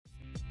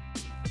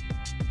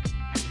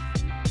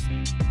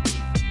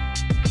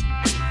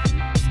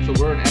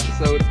So we're in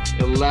episode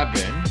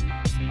 11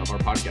 of our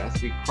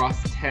podcast. We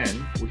crossed 10,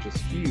 which is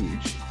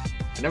huge.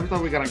 I never thought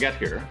we were going to get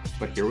here,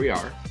 but here we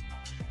are.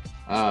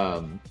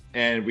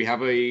 And we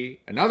have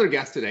another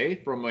guest today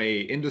from a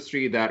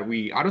industry that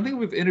I don't think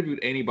we've interviewed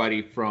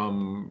anybody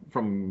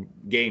from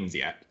games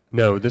yet.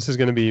 No, this is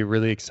going to be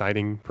really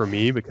exciting for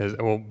me because,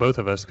 well, both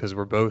of us, because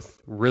we're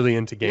both really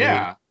into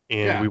gaming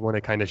we want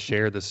to kind of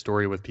share this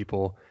story with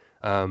people.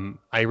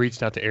 I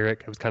reached out to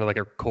Eric. It was kind of like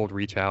a cold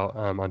reach out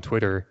on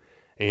Twitter,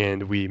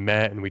 and we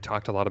met and we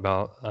talked a lot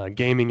about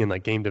gaming and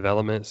like game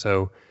development.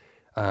 So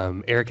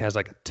Eric has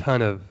like a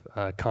ton of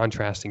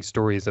contrasting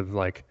stories of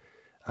like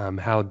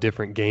how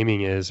different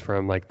gaming is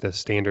from like the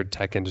standard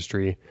tech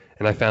industry,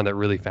 and I found that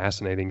really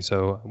fascinating.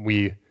 So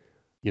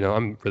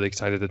I'm really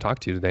excited to talk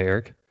to you today,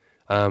 Eric.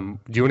 Do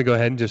you want to go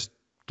ahead and just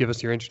give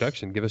us your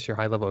introduction, give us your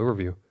high-level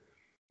overview?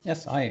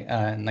 Yes,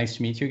 hi. Nice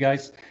to meet you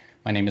guys.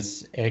 My name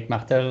is Eric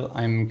Martel.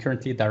 I'm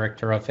currently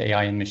Director of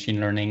AI and Machine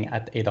Learning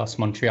at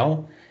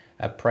Eidos-Montréal.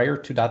 Prior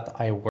to that,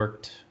 I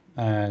worked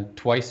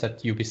twice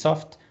at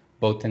Ubisoft,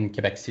 both in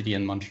Quebec City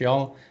and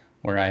Montreal,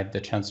 where I had the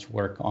chance to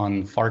work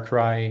on Far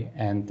Cry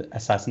and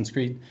Assassin's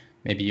Creed,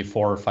 maybe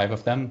 4 or 5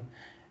 of them.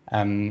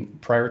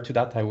 Prior to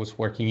that, I was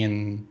working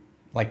in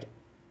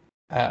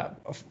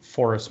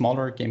for a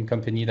smaller game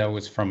company that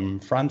was from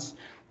France,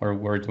 where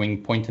we're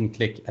doing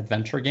point-and-click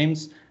adventure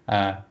games.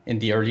 In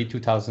the early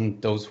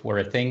 2000s, those were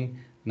a thing.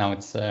 Now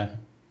it's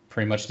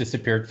pretty much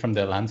disappeared from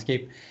the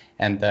landscape.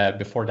 And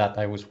before that,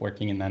 I was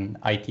working in an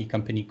IT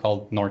company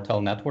called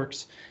Nortel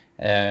Networks,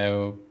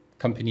 a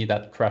company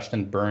that crashed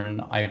and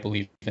burned, I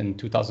believe, in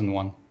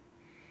 2001.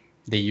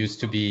 They used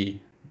to be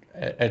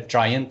a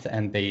giant,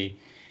 and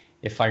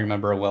if I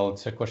remember well,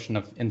 it's a question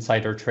of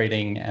insider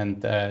trading,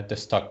 and the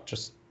stock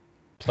just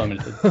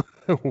plummeted.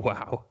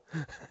 Wow.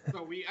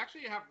 So we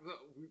actually have,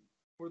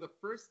 for the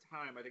first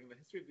time, I think in the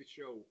history of the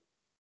show,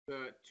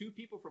 the 2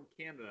 people from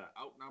Canada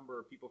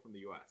outnumber people from the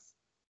US.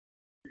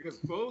 Because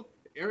both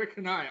Eric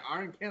and I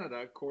are in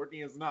Canada,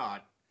 Courtney is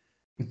not.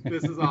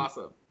 This is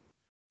awesome.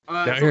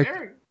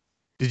 Eric,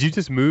 did you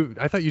just move?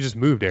 I thought you just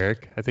moved,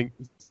 Eric. I think.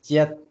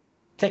 Yeah,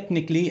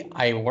 technically,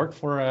 I work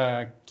for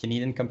a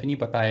Canadian company,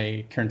 but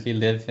I currently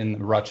live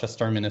in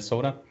Rochester,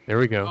 Minnesota. There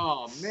we go.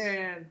 Oh,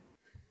 man.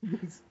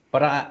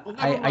 But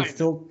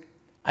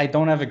I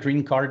don't have a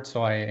green card,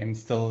 so I am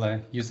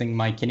still using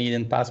my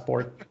Canadian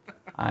passport.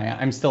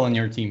 I'm still on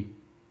your team.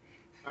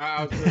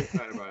 I'm so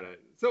excited about it.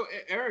 So,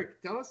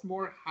 Eric, tell us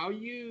more how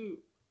you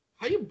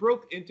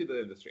broke into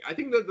the industry. I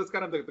think that's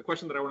kind of the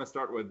question that I want to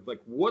start with.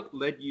 Like, what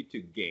led you to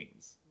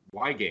games?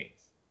 Why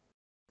games?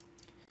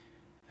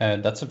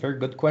 That's a very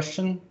good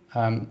question.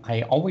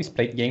 I always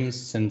played games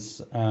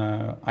since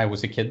I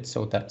was a kid,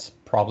 so that's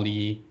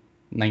probably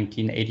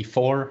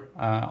 1984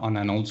 on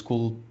an old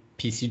school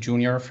PC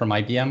Junior from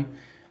IBM.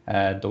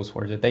 Those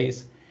were the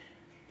days.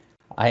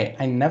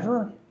 I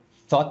never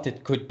thought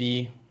it could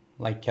be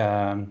like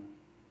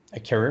a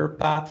career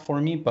path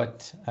for me,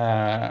 but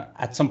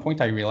at some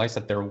point I realized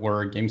that there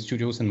were game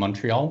studios in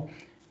Montreal,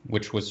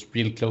 which was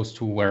really close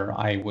to where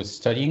I was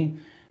studying.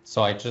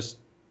 So I just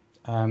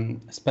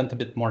spent a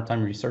bit more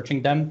time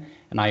researching them,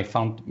 and I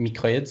found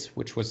Microids,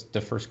 which was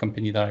the first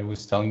company that I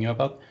was telling you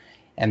about.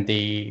 And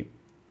they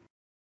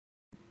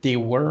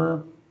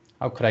were,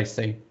 how could I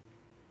say?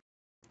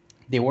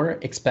 They were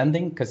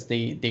expanding because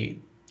they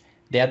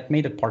had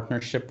made a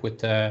partnership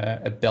with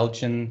a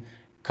Belgian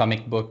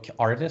comic book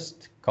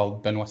artist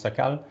called Benoit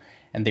Sacal,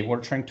 and they were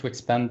trying to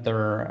expand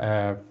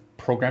their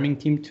programming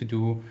team to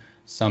do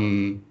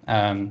some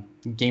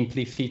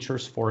gameplay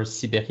features for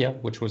Siberia,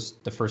 which was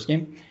the first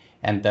game.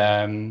 And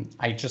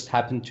I just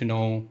happened to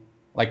know,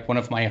 like, one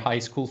of my high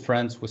school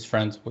friends was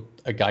friends with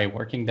a guy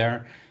working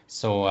there.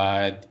 So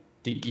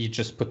he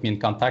just put me in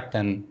contact,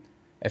 and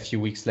a few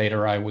weeks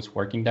later I was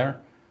working there,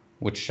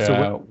 which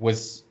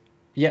was,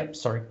 yeah,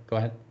 sorry, go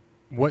ahead.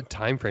 What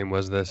time frame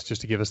was this,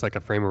 just to give us like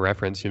a frame of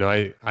reference?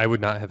 I would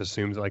not have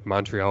assumed like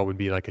Montreal would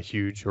be like a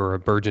huge or a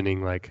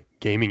burgeoning like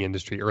gaming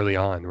industry early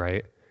on,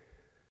 right?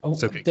 Oh,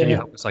 so can you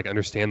help us like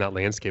understand that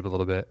landscape a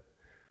little bit?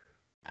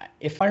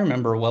 If I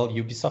remember well,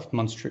 Ubisoft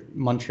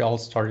Montreal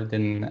started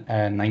in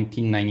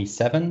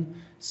 1997,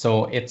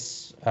 so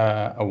it's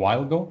a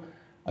while ago.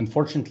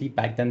 Unfortunately,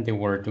 back then they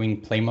were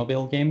doing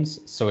Playmobil games,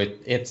 so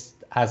it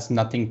has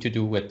nothing to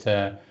do with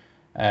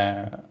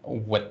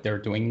what they're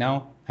doing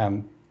now.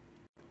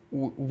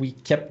 We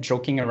kept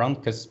joking around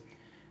because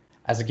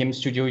as a game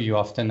studio, you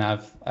often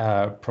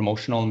have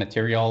promotional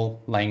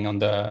material lying on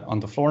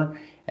the floor.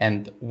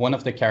 And one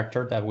of the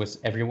characters that was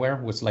everywhere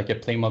was like a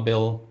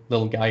Playmobil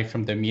little guy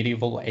from the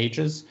medieval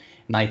ages.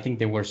 And I think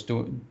they were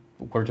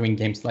doing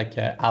games like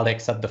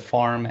Alex at the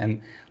Farm,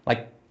 and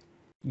like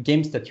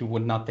games that you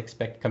would not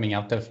expect coming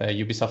out of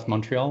Ubisoft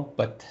Montreal.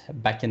 But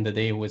back in the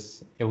day, it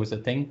was a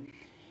thing.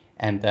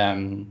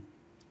 And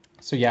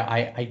so yeah,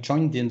 I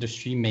joined the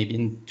industry maybe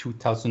in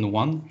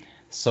 2001.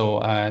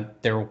 So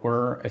there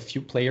were a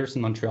few players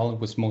in Montreal. It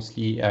was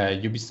mostly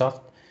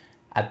Ubisoft.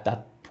 At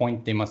that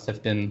point, they must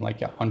have been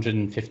like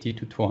 150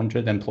 to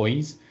 200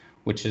 employees,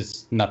 which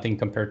is nothing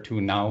compared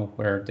to now,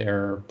 where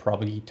there are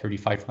probably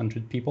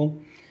 3,500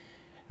 people.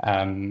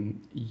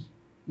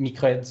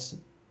 Microids,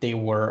 they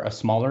were a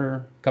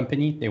smaller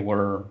company. They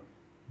were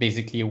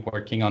basically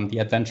working on the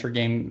adventure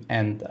game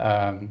and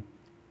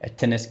a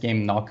tennis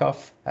game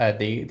knockoff.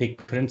 They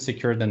couldn't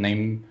secure the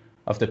name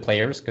of the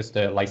players because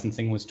the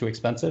licensing was too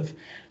expensive.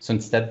 So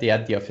instead, they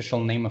had the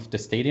official name of the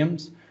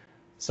stadiums.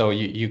 So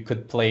you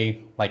could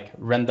play like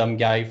random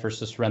guy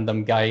versus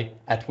random guy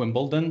at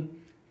Wimbledon.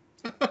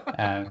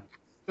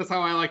 That's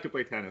how I like to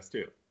play tennis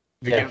too.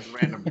 Yeah. Against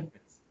random guys.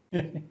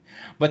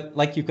 But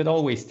like you could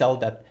always tell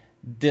that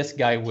this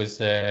guy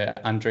was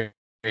Andre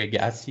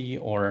Agassi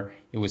or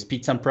it was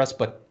Pete Sampras,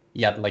 but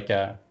he had like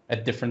a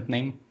different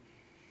name.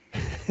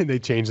 They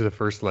changed the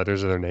first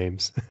letters of their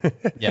names.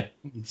 Yeah,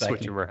 exactly.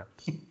 Switch them around.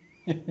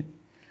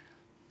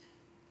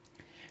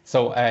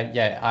 So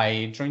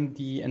I joined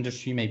the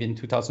industry maybe in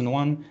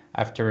 2001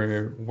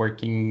 after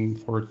working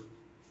for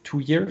 2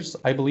 years,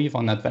 I believe,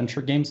 on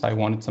adventure games. I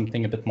wanted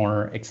something a bit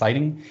more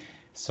exciting.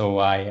 So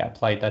I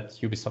applied at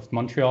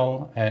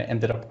Ubisoft-Montréal,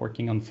 ended up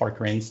working on Far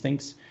Cry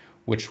Instincts,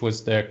 which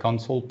was the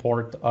console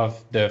port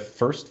of the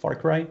first Far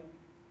Cry.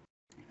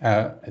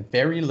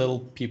 Very little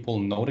people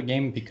know the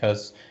game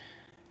because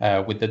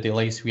with the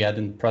delays we had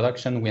in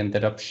production, we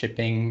ended up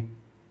shipping,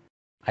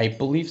 I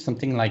believe,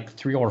 something like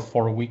 3 or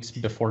 4 weeks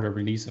before the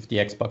release of the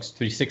Xbox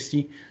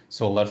 360.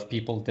 So a lot of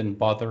people didn't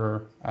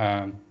bother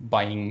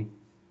buying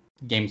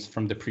games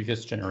from the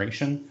previous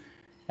generation.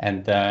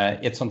 And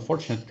it's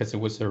unfortunate because it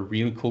was a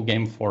really cool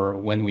game for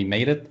when we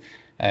made it.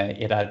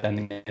 It had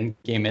an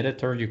in-game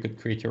editor. You could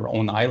create your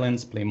own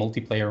islands, play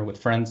multiplayer with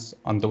friends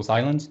on those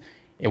islands.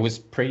 It was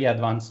pretty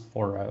advanced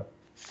for a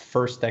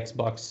first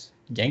Xbox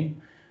game,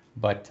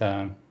 but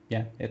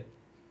yeah, it.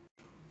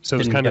 So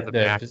it's kind of the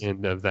back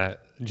end of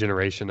that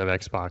generation of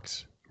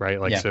Xbox,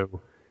 right? Like, yeah.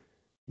 So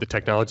the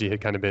technology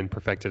had kind of been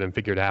perfected and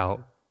figured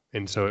out,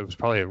 and so it was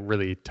probably a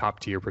really top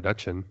tier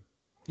production.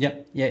 Yeah.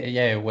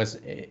 It was.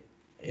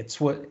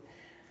 It's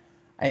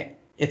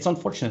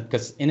unfortunate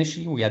because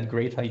initially we had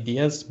great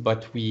ideas,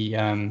 but we.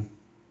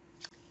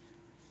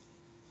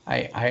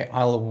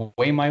 I'll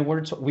weigh my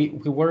words. We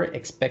were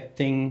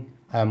expecting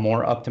a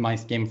more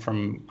optimized game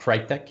from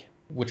Crytek,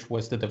 which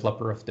was the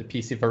developer of the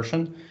PC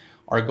version.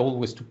 Our goal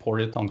was to port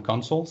it on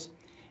consoles,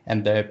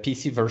 and the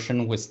PC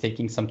version was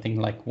taking something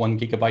like 1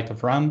 gigabyte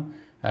of RAM.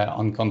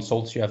 On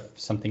consoles, you have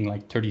something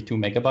like 32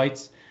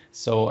 megabytes.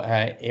 So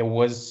it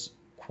was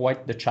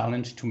quite the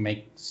challenge to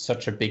make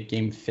such a big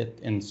game fit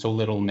in so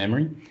little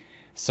memory.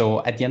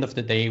 So at the end of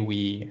the day,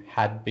 we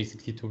had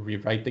basically to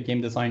rewrite the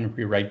game design,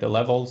 rewrite the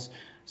levels,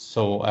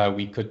 so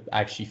we could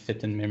actually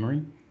fit in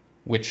memory,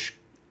 which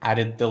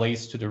added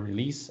delays to the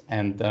release.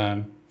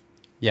 And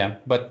yeah,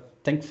 but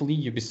thankfully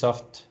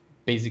Ubisoft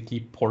basically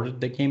ported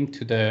the game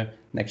to the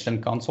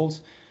next-gen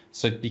consoles.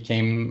 So it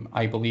became,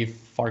 I believe,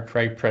 Far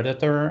Cry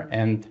Predator,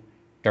 and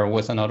there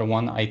was another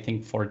one, I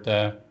think, for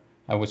the,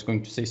 I was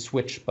going to say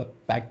Switch,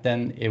 but back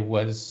then it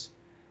was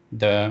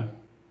the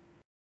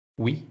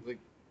Wii.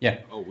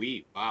 Yeah. Oh,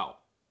 Wii. Wow.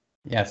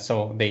 Yeah,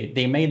 so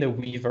they made a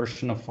Wii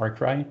version of Far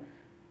Cry.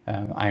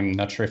 I'm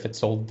not sure if it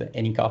sold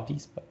any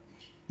copies, but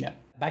yeah.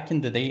 Back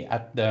in the day,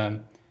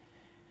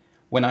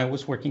 when I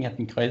was working at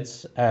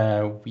Microids,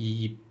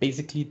 we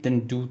basically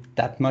didn't do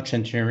that much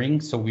engineering,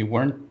 so we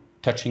weren't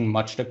touching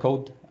much the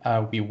code.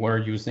 We were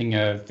using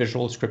a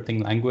visual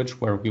scripting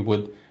language where we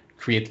would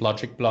create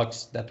logic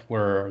blocks that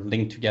were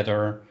linked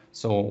together.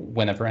 So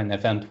whenever an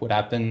event would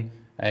happen,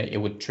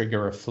 it would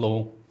trigger a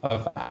flow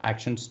of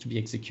actions to be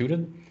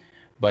executed.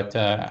 But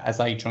as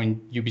I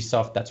joined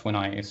Ubisoft, that's when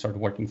I started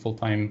working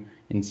full-time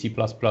in C++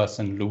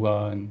 and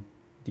Lua and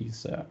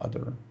these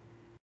other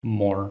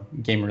more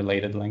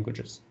game-related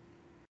languages.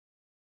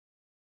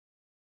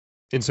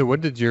 And so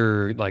what did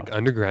your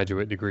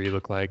undergraduate degree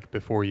look like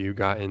before you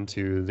got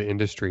into the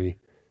industry?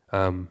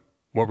 What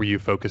were you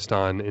focused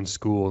on in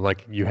school?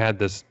 Like, you had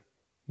this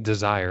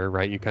desire,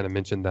 right? You kind of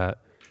mentioned that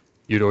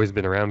you'd always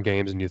been around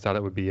games and you thought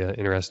it would be an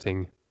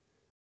interesting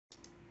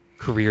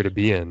career to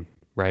be in,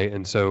 right?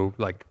 And so,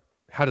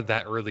 how did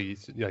that early,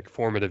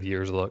 formative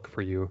years look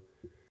for you?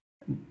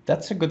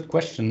 That's a good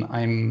question.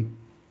 I'm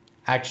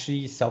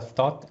actually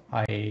self-taught.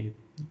 I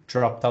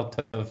dropped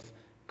out of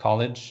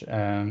college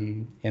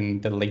in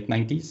the late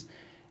 90s,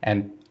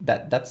 and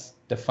that's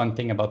the fun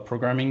thing about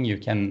programming. You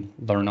can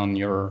learn on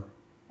your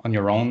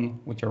own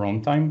with your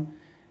own time.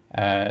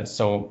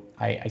 So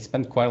I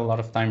spent quite a lot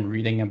of time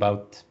reading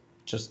about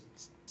just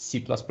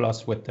C++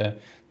 with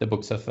the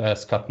books of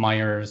Scott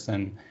Myers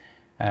and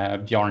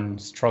Bjorn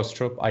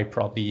Stroustrup. I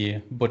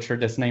probably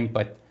butchered his name,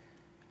 but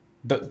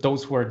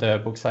those were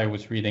the books I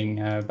was reading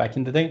back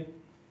in the day.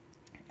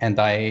 And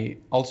I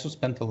also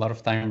spent a lot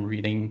of time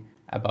reading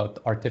about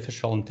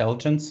artificial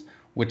intelligence,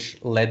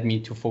 which led me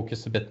to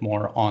focus a bit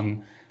more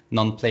on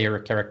non-player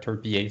character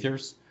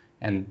behaviors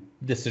and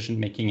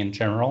decision-making in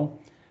general.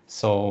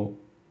 So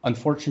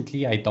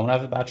unfortunately, I don't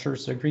have a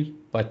bachelor's degree,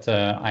 but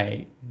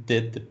I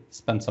did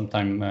spend some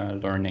time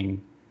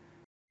learning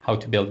how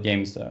to build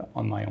games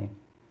on my own.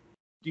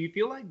 do you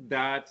feel like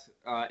that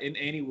in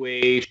any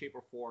way, shape,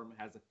 or form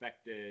has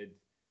affected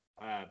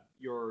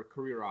your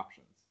career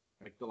options,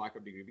 like the lack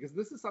of degree? Because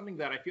this is something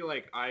that I feel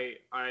like I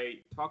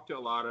talk to a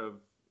lot of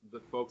the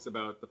folks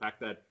about the fact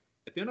that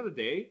at the end of the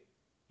day,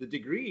 the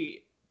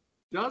degree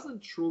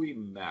doesn't truly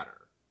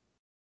matter,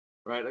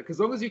 right? Like, as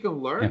long as you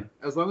can learn,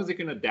 as long as you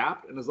can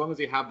adapt, and as long as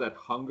you have that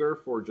hunger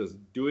for just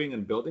doing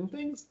and building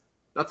things,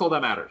 that's all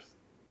that matters.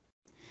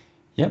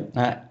 Yep.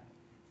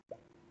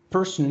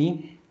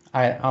 Personally,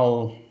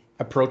 I'll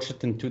approach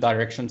it in two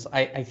directions.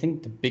 I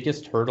think the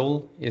biggest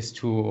hurdle is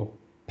to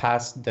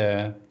pass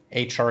the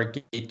HR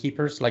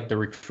gatekeepers, like the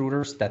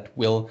recruiters that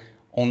will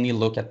only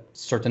look at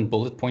certain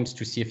bullet points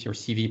to see if your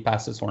CV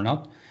passes or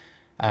not.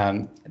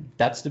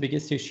 That's the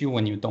biggest issue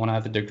when you don't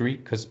have a degree,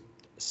 because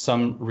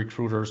some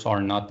recruiters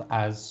are not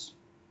as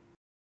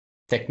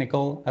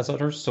technical as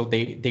others, so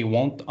they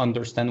won't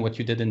understand what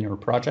you did in your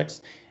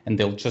projects, and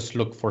they'll just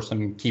look for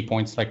some key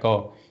points like,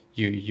 oh,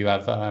 you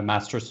have a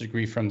master's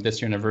degree from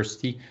this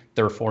university,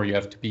 therefore you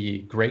have to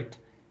be great.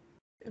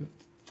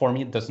 For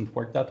me, it doesn't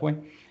work that way.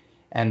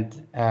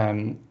 And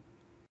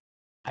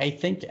I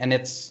think, and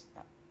it's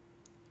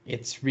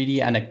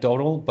really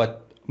anecdotal,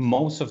 but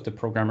most of the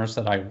programmers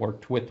that I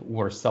worked with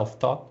were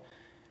self-taught,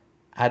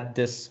 had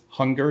this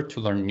hunger to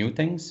learn new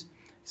things.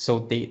 So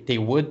they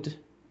would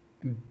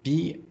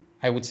be,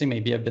 I would say,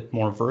 maybe a bit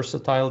more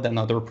versatile than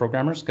other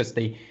programmers, because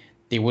they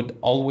would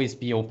always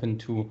be open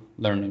to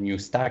learn a new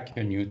stack,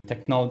 a new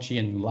technology,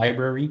 a new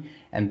library,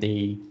 and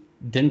they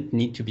didn't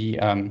need to be,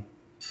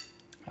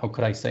 how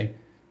could I say,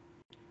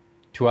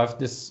 to have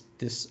this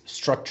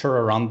structure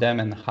around them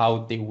and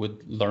how they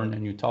would learn a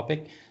new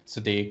topic. So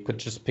they could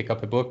just pick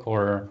up a book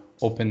or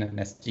open an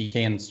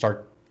SDK and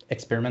start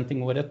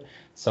experimenting with it.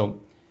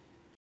 So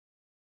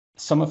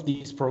some of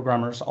these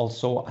programmers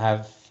also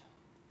have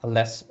a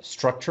less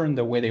structure in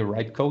the way they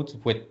write code,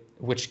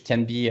 which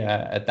can be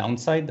a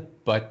downside,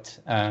 but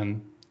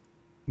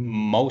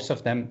most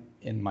of them,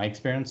 in my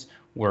experience,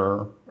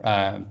 were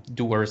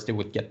doers. They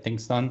would get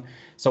things done.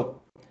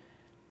 So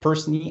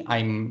personally,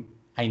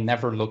 I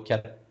never look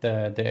at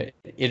the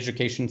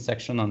education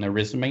section on a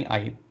resume.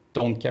 I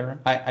don't care.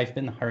 I've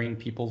been hiring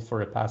people for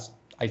the past,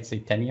 I'd say,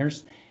 10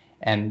 years.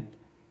 And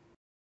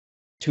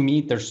to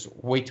me, there's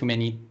way too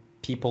many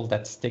people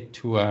that stick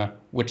to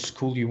which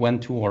school you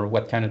went to or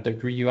what kind of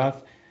degree you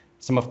have.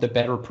 Some of the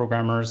better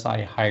programmers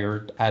I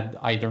hired had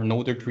either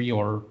no degree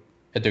or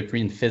a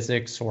degree in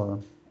physics or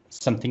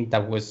something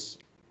that was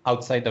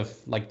outside of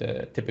like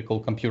the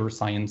typical computer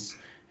science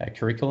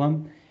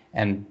curriculum.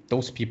 And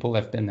those people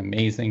have been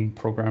amazing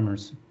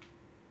programmers.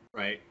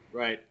 Right.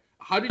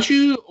 How did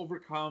you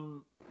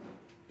overcome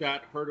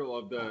that hurdle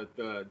of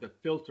the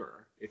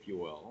filter, if you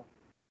will?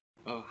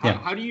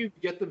 How do you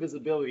get the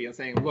visibility and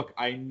saying, look,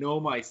 I know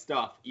my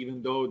stuff,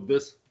 even though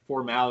this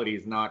formality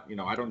is not,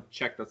 I don't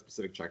check that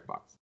specific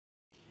checkbox?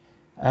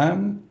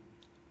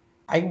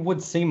 I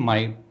would say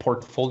my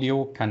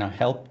portfolio kind of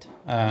helped.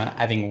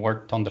 Having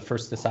worked on the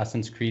first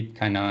Assassin's Creed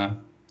kind of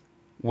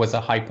was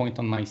a high point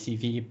on my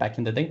CV back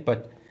in the day,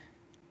 but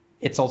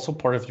it's also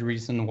part of the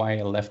reason why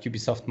I left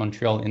Ubisoft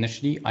Montreal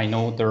initially. I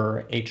know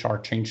their HR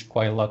changed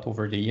quite a lot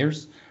over the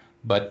years,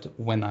 but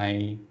when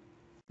I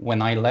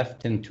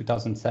left in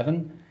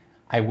 2007,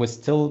 I was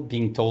still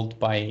being told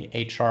by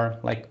HR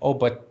like, oh,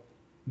 but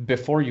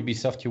before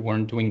Ubisoft, you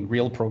weren't doing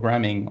real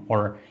programming,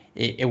 or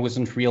it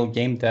wasn't real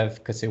game dev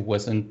because it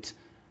wasn't,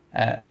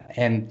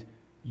 and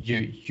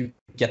you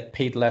get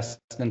paid less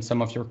than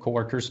some of your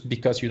coworkers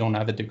because you don't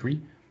have a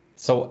degree.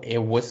 So it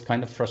was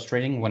kind of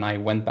frustrating. When I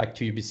went back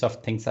to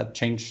Ubisoft, things had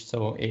changed,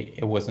 so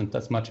it wasn't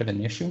as much of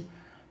an issue.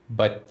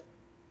 But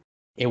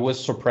it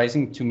was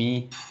surprising to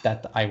me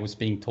that I was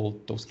being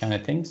told those kind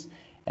of things.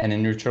 And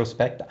in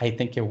retrospect, I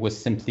think it was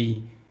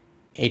simply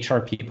HR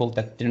people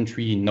that didn't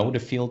really know the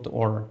field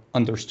or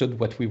understood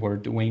what we were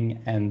doing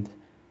and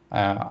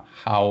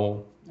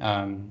how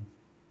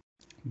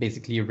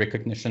basically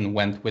recognition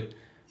went with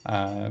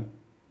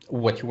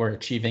what you were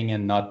achieving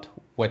and not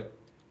what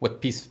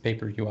piece of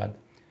paper you had.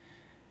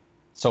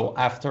 So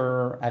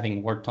after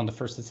having worked on the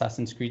first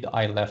Assassin's Creed,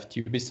 I left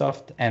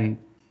Ubisoft, and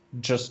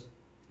just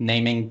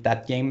naming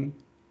that game,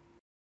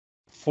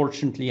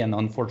 fortunately and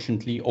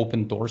unfortunately,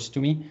 opened doors to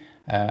me.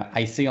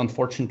 I say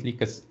unfortunately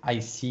because I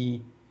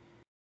see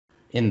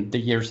in the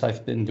years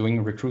I've been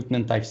doing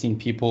recruitment, I've seen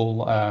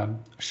people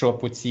show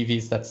up with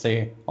CVs that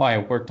say, oh, I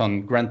worked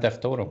on Grand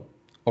Theft Auto.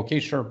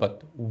 Okay, sure,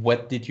 but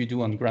what did you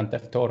do on Grand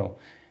Theft Auto?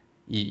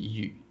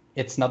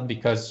 It's not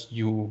because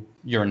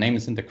your name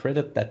is in the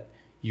credit that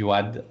you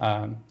had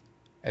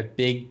a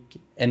big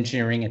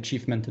engineering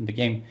achievement in the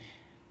game.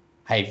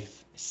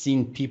 I've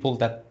seen people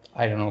that,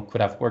 I don't know, could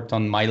have worked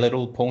on My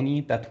Little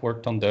Pony, that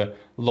worked on the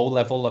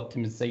low-level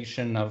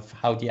optimization of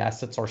how the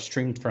assets are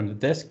streamed from the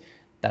disk,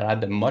 that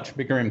had a much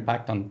bigger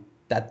impact on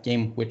that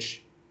game,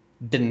 which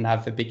didn't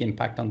have a big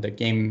impact on the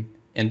game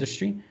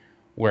industry.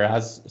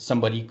 Whereas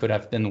somebody could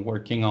have been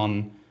working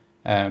on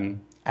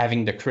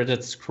having the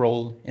credits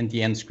scroll in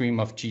the end screen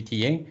of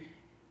GTA.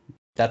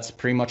 That's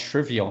pretty much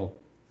trivial.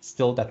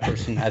 Still, that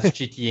person has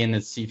GTA in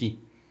his CV.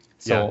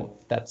 So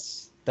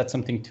that's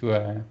something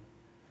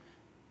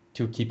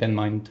to keep in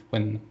mind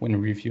when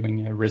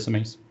reviewing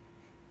resumes.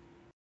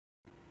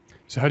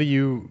 So how do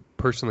you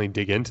personally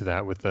dig into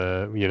that with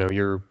the,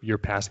 you're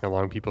passing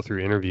along people through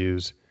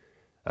interviews.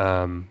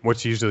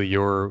 What's usually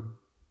your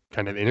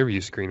kind of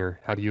interview screener?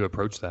 How do you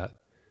approach that?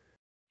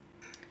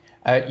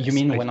 You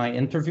mean when I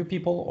interview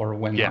people or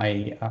when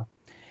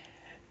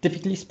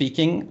typically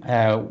speaking,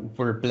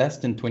 we're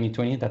blessed in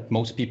 2020 that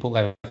most people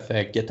have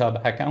a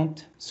GitHub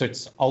account. So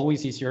it's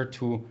always easier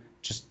to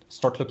just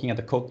start looking at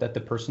the code that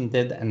the person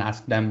did and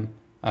ask them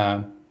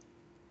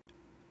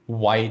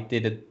why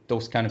did it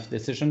those kind of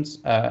decisions.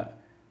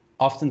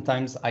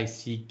 Oftentimes I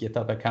see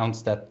GitHub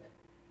accounts that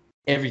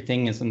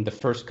everything is in the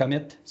first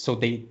commit, so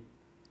they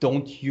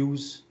don't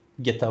use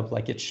GitHub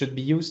like it should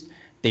be used.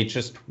 They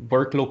just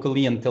work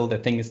locally until the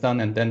thing is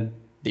done and then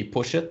they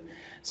push it.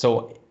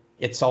 So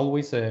it's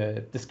always a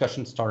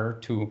discussion starter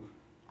to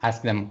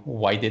ask them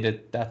why did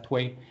it that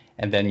way,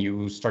 and then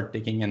you start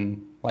digging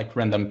in like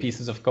random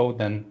pieces of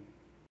code, and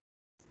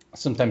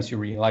sometimes you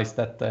realize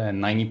that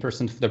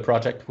 90% of the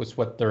project was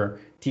what their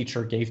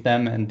teacher gave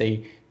them and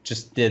they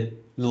just did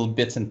little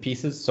bits and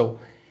pieces. So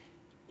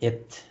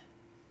it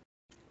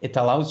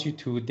allows you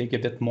to dig a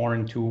bit more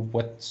into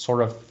what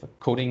sort of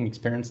coding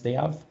experience they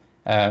have.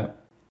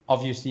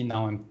 Obviously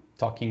now I'm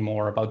talking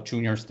more about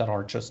juniors that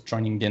are just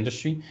joining the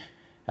industry.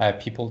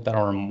 People that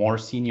are more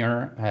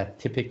senior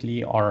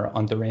typically are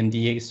under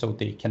NDA, so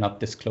they cannot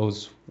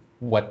disclose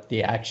what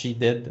they actually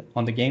did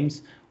on the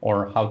games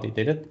or how they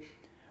did it.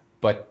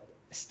 But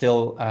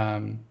still,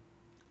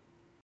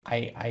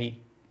 I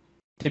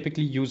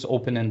typically use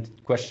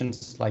open-ended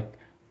questions like,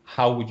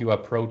 how would you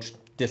approach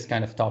this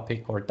kind of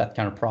topic or that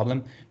kind of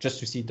problem, just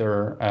to see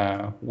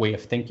their way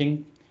of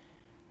thinking.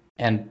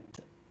 And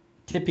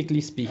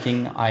typically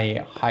speaking,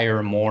 I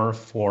hire more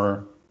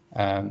for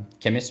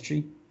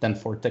chemistry than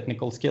for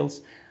technical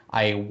skills.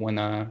 I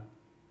wanna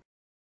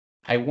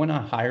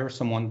hire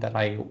someone that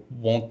I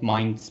won't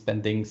mind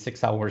spending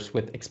 6 hours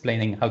with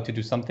explaining how to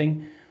do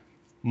something,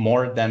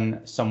 more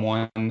than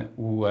someone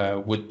who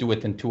would do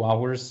it in 2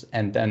 hours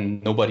and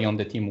then nobody on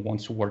the team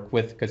wants to work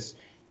with because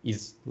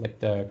he's like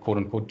the quote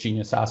unquote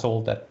genius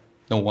asshole that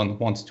no one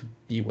wants to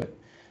be with.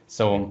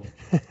 So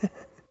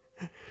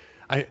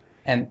I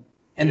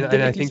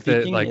think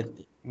speaking, that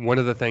one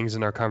of the things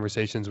in our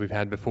conversations we've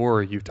had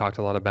before, you've talked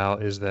a lot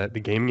about, is that the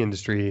gaming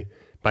industry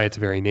by its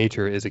very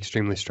nature is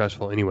extremely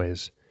stressful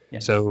anyways.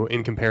 Yes. So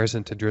in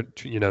comparison to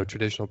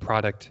traditional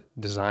product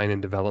design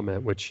and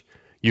development, which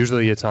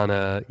usually it's on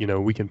a,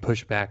 we can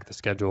push back the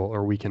schedule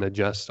or we can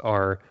adjust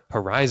our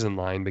horizon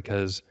line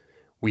because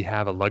we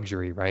have a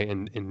luxury, right?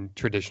 In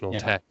traditional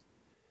tech.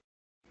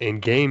 In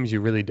games,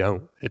 you really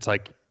don't. It's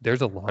like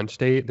there's a launch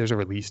date, there's a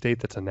release date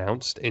that's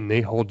announced, and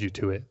they hold you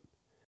to it.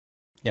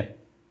 Yeah.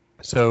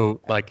 So,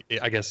 like,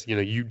 I guess,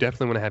 you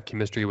definitely want to have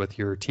chemistry with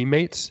your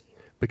teammates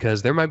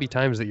because there might be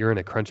times that you're in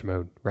a crunch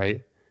mode,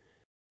 right?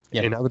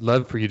 Yeah. And I would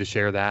love for you to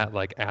share that,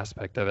 like,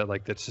 aspect of it.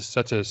 Like, that's just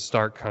such a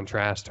stark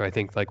contrast to, I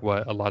think, like,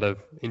 what a lot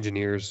of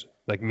engineers,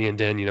 like me and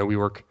Dan, we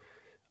work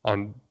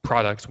on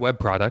products, web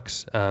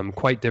products,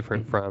 quite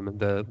different from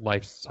the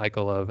life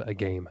cycle of a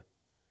game.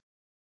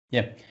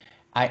 Yeah.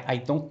 I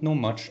don't know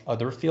much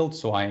other fields,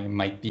 so I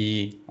might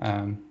be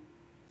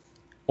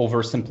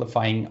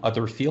oversimplifying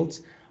other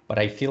fields, but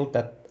I feel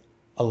that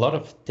a lot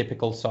of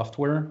typical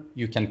software,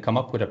 you can come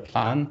up with a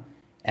plan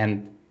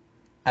and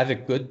have a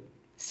good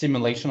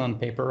simulation on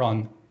paper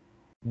on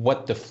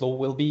what the flow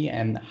will be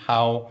and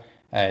how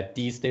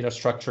these data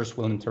structures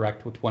will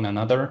interact with one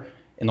another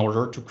in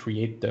order to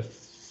create the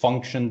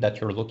function that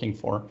you're looking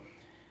for.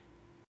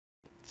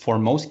 For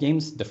most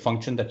games, the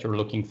function that you're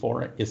looking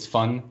for is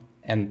fun,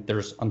 and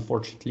there's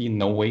unfortunately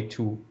no way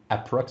to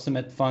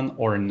approximate fun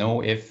or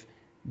know if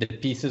the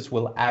pieces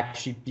will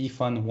actually be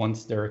fun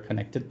once they're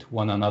connected to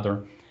one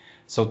another.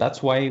 So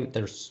that's why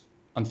there's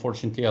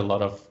unfortunately a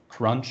lot of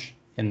crunch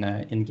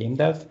in game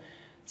dev,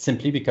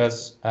 simply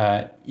because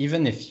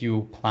even if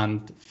you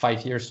planned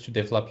 5 years to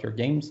develop your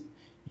games,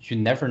 you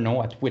never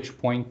know at which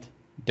point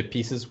the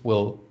pieces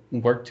will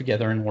work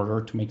together in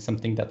order to make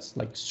something that's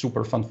like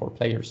super fun for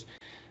players.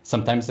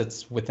 Sometimes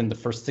it's within the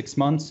first 6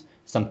 months,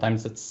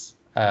 sometimes it's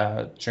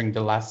during the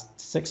last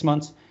 6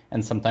 months,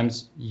 and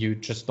sometimes you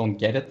just don't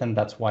get it. And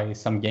that's why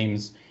some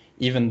games,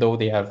 even though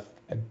they have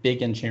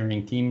big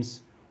engineering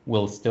teams,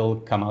 will still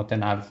come out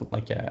and have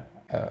like a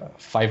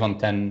 5 on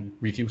 10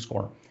 review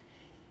score.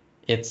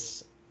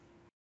 It's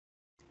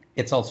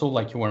also,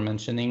 like you were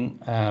mentioning,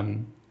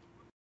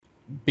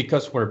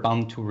 because we're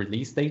bound to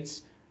release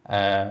dates,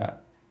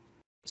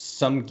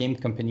 some game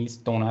companies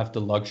don't have the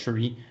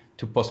luxury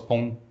to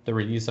postpone the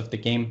release of the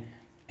game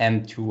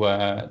and to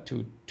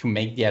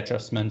make the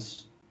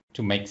adjustments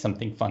to make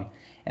something fun.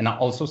 And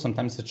also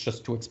sometimes it's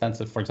just too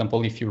expensive. For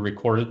example, if you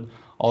recorded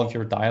all of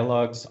your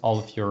dialogues, all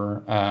of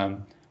your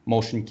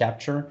motion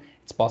capture,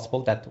 it's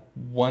possible that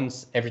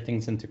once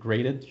everything's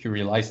integrated, you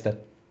realize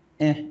that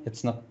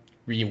it's not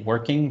really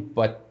working,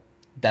 but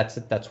that's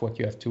it. That's what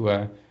you have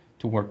to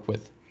work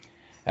with.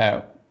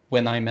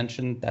 When I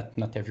mentioned that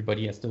not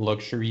everybody has the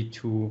luxury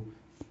to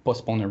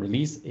postpone a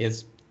release,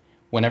 is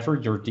whenever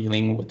you're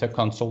dealing with a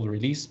console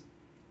release,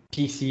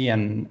 PC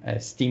and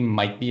Steam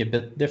might be a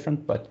bit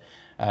different, but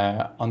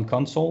on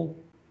console,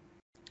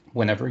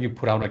 whenever you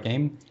put out a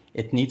game,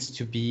 it needs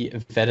to be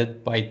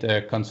vetted by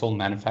the console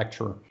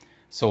manufacturer.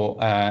 So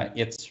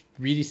it's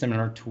really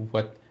similar to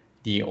what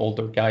the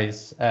older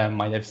guys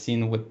might have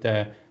seen with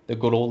the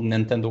good old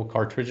Nintendo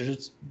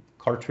cartridges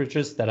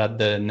that had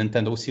the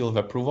Nintendo seal of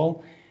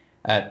approval.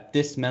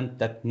 This meant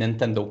that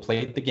Nintendo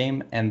played the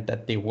game and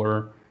that they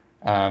were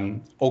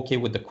okay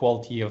with the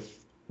quality of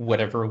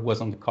whatever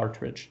was on the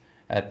cartridge.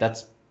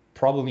 That's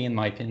probably, in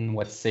my opinion,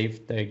 what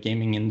saved the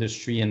gaming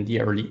industry in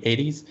the early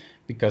 80s,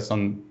 because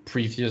on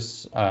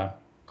previous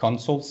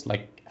consoles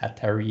like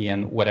Atari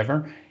and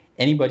whatever,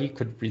 anybody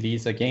could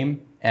release a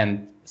game,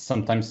 and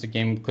sometimes the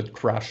game could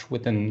crash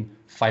within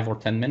 5 or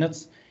 10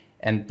 minutes,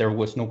 and there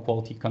was no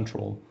quality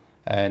control.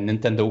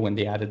 Nintendo, when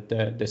they added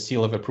the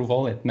seal of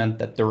approval, it meant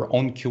that their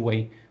own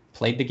QA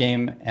played the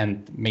game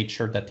and made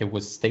sure that it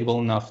was stable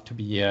enough to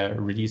be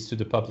released to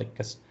the public.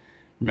 Because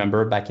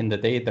remember, back in the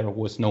day, there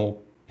was no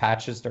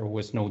patches, there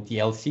was no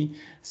DLC,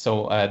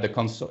 so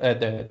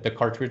the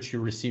cartridge you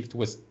received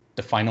was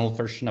the final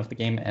version of the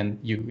game, and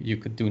you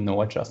could do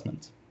no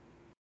adjustments.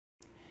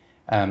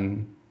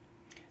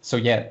 So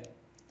yeah,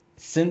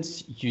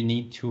 since you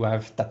need to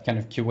have that kind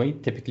of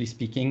QA, typically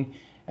speaking,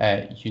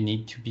 you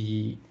need to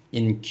be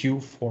in queue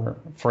for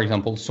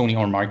example, Sony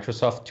or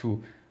Microsoft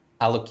to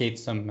allocate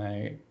some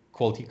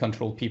quality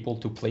control people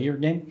to play your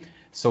game.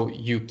 So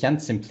you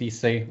can't simply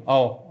say,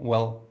 oh,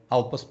 well,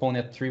 I'll postpone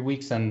it 3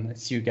 weeks and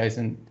see you guys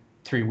in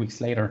 3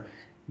 weeks later.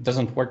 It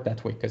doesn't work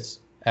that way, because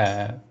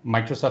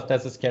Microsoft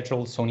has a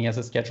schedule, Sony has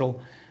a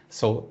schedule.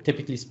 So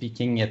typically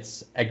speaking,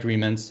 it's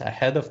agreements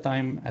ahead of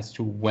time as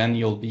to when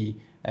you'll be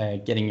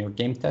getting your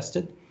game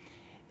tested.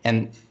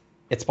 And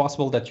it's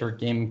possible that your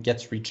game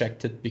gets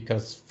rejected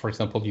because, for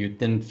example, you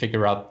didn't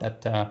figure out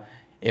that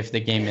if the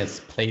game is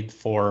played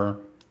for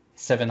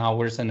 7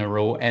 hours in a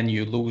row and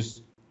you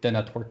lose the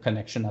network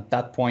connection at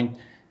that point,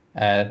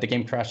 the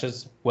game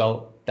crashes.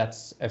 Well,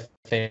 that's a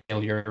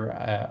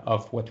failure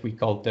of what we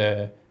call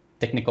the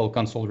technical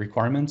console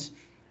requirements.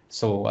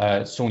 So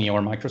Sony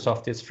or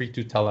Microsoft is free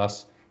to tell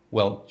us,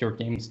 well, your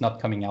game's not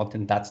coming out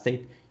in that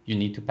state, you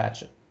need to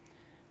patch it.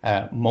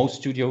 Most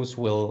studios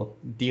will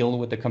deal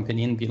with the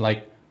company and be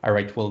like, all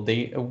right, well,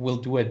 they will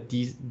do a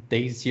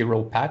day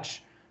zero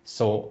patch.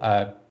 So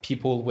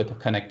people with a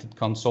connected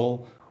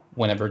console,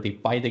 whenever they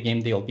buy the game,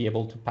 they'll be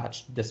able to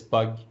patch this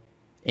bug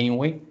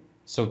anyway.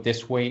 So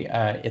this way,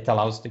 it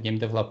allows the game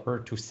developer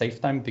to save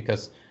time,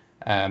 because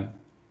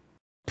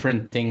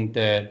printing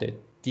the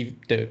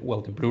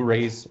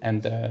Blu-rays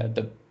and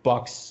the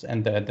box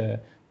and the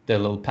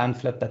little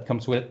pamphlet that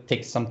comes with it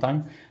takes some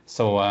time.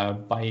 So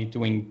by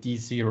doing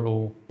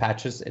D0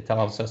 patches, it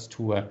allows us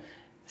to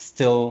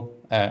still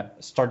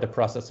start the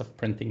process of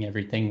printing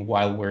everything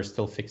while we're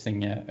still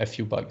fixing a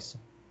few bugs.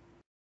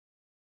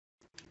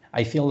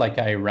 I feel like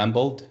I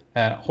rambled.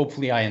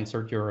 Hopefully I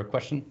answered your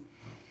question.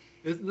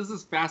 This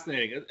is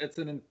fascinating. It's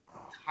an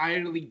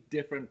entirely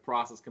different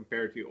process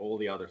compared to all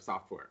the other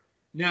software.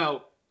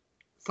 Now,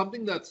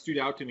 something that stood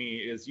out to me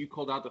is you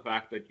called out the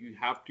fact that you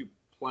have to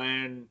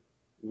plan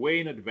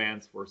way in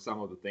advance for some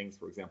of the things.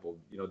 For example,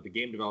 the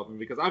game development,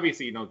 because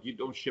obviously, you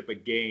don't ship a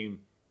game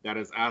that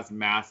is as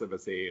massive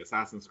as, say,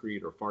 Assassin's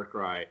Creed or Far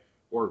Cry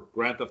or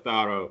Grand Theft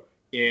Auto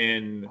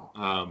in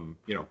a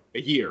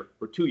year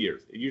or 2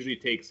 years. It usually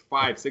takes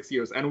 5-6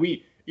 years. And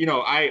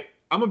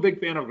I'm a big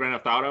fan of Grand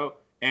Theft Auto,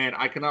 and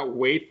I cannot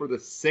wait for the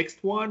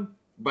 6th one.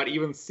 But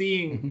even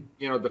seeing,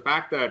 the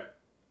fact that,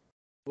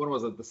 when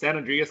was it? The San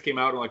Andreas came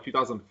out in like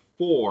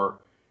 2004,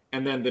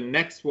 and then the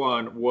next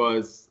one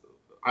was,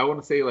 I want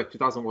to say like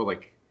 2004,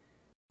 like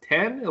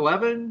 10,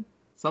 11,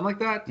 something like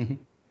that.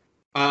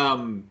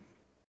 Mm-hmm.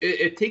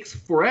 It takes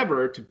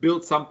forever to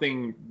build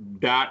something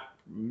that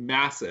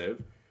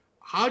massive.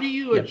 How do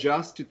you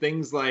adjust to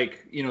things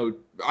like,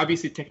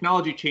 obviously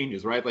technology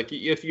changes, right? Like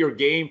if your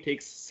game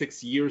takes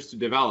 6 years to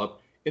develop,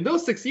 in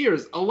those 6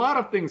 years, a lot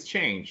of things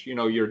change.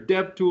 Your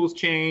dev tools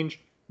change,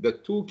 the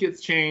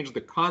toolkits change,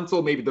 the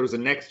console, maybe there's a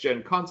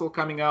next-gen console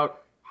coming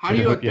out. How do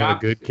you adapt? You have a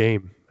good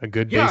game, a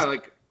good base. Yeah,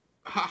 like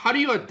how do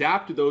you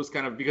adapt to those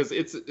kind of, because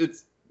it's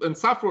in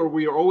software,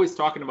 we are always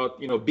talking about,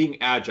 being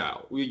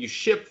agile. You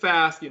ship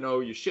fast,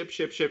 you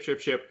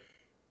ship.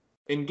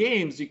 In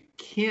games, you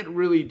can't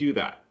really do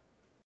that.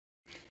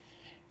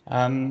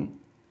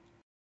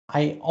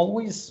 I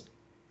always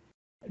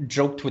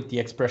joked with the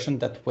expression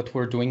that what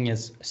we're doing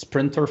is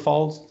sprinter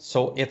falls.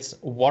 So it's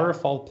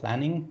waterfall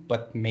planning,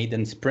 but made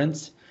in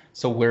sprints.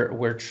 So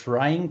we're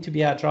trying to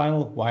be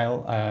agile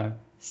while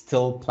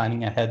still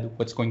planning ahead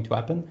what's going to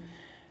happen.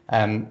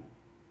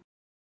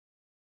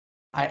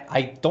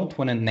 I don't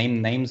want to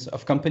name names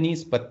of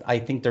companies, but I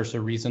think there's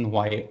a reason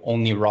why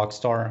only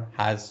Rockstar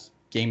has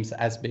games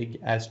as big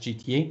as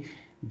GTA.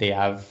 They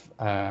have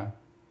a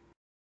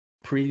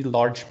pretty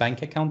large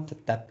bank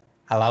account that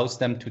allows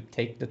them to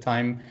take the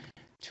time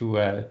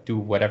to do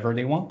whatever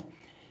they want.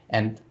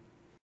 And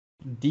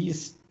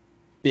these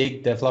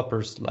big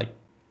developers like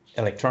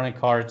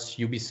Electronic Arts,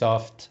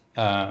 Ubisoft,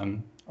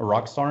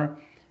 Rockstar,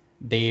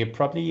 they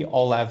probably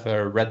all have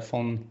a red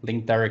phone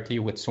linked directly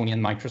with Sony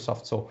and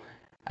Microsoft. So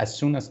as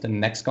soon as the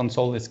next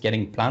console is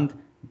getting planned,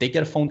 they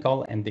get a phone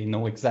call and they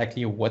know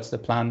exactly what's the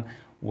plan,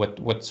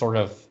 what sort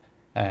of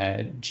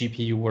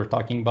GPU we're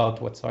talking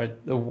about, what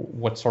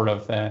sort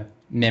of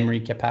memory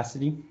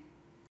capacity.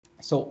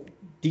 So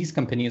these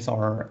companies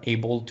are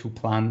able to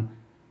plan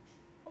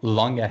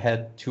long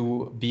ahead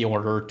to be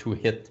ordered to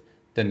hit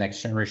the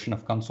next generation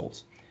of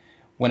consoles.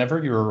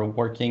 Whenever you're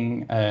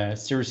working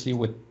seriously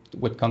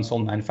with console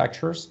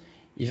manufacturers,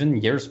 even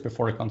years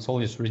before a console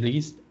is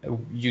released,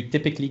 you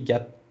typically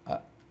get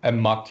a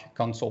mock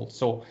console.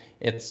 So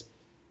it's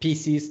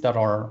PCs that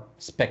are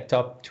spec'd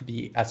up to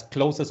be as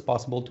close as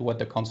possible to what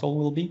the console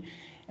will be.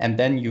 And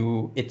then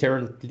you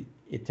iteratively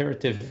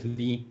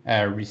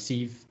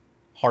receive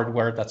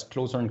hardware that's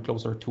closer and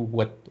closer to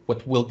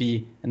what will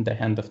be in the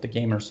hand of the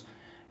gamers.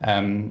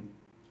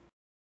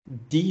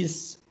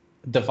 These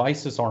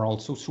devices are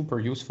also super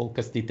useful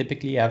because they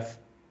typically have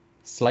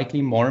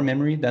slightly more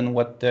memory than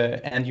what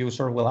the end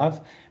user will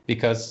have,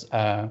 because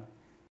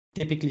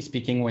typically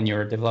speaking, when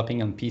you're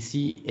developing on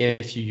PC,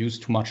 if you use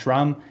too much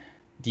RAM,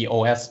 the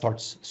OS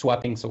starts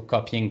swapping, so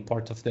copying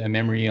part of the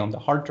memory on the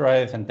hard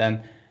drive and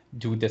then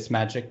do this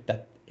magic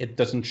that it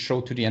doesn't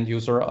show to the end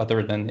user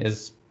other than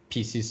is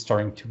PC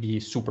starting to be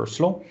super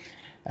slow.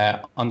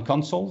 On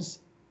consoles,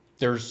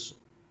 there's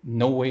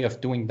no way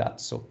of doing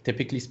that. So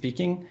typically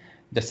speaking,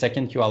 the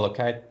second you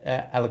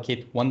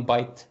allocate 1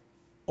 byte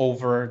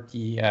over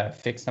the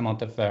fixed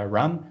amount of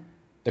RAM,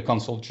 the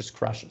console just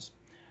crashes.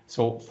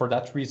 So for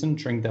that reason,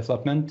 during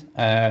development,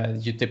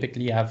 you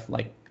typically have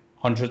like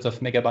hundreds of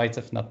megabytes,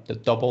 if not the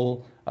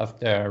double of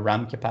the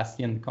RAM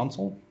capacity in the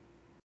console.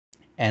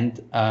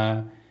 And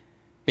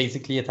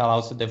basically it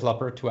allows the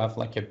developer to have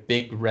like a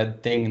big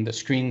red thing in the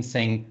screen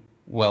saying,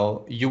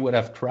 well, you would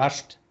have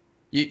crashed.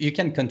 You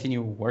can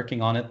continue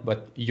working on it,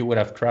 but you would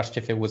have crashed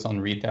if it was on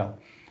retail.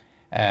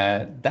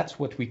 That's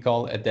what we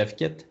call a dev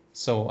kit.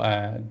 So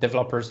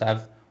developers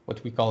have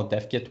what we call a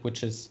dev kit,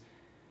 which is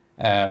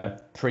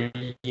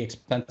pretty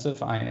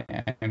expensive.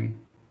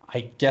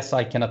 I guess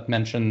I cannot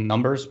mention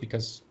numbers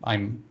because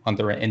I'm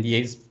under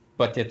NDAs,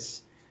 but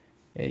it's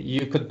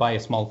you could buy a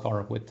small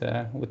car with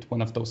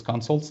one of those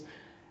consoles.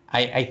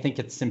 I think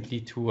it's simply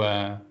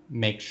to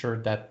make sure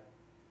that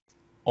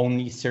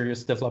only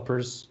serious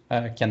developers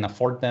can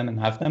afford them and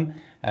have them,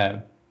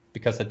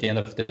 because at the end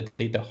of the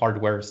day, the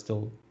hardware is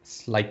still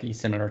slightly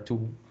similar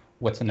to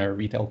what's in a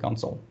retail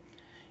console.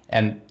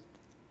 And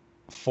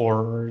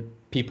for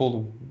people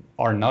who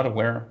are not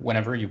aware,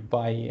 whenever you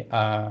buy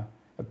a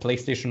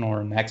PlayStation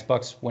or an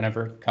Xbox,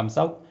 whenever it comes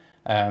out,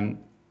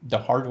 the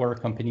hardware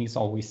companies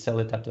always sell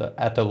it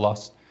at a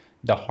loss.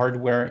 The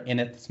hardware in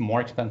it is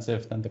more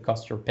expensive than the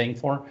cost you're paying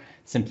for,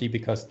 simply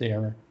because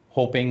they're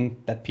hoping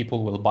that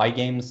people will buy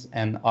games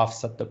and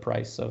offset the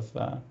price of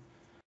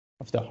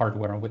the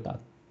hardware with that.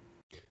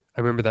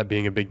 I remember that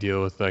being a big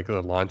deal with like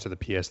the launch of the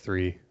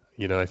PS3.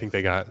 You know, I think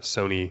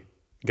Sony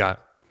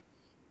got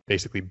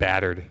basically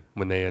battered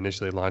when they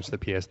initially launched the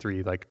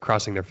PS3, like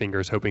crossing their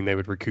fingers, hoping they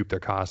would recoup their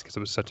costs because it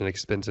was such an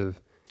expensive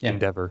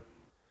endeavor.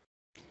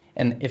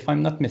 And if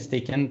I'm not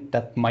mistaken,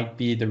 that might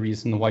be the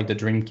reason why the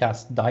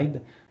Dreamcast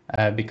died,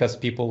 because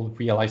people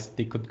realized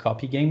they could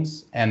copy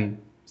games and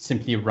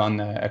simply run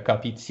a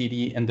copied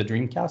CD in the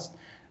Dreamcast.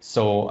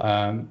 So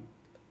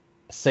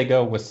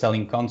Sega was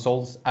selling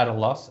consoles at a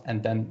loss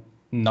and then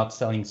not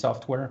selling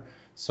software.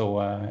 So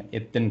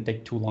it didn't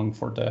take too long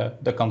for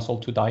the console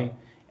to die.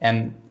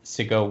 And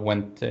Sega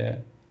went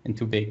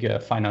into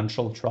big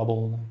financial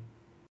trouble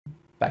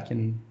back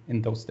in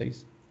those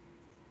days.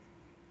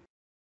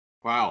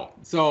 Wow.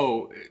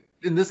 So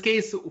in this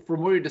case,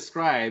 from what you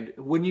described,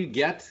 when you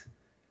get,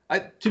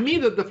 to me,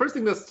 the first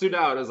thing that stood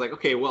out is like,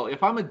 okay, well,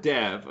 if I'm a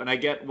dev and I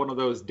get one of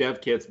those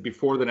dev kits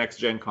before the next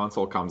gen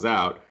console comes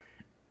out,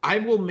 I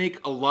will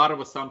make a lot of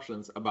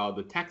assumptions about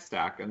the tech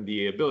stack and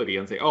the ability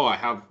and say, oh, I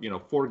have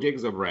 4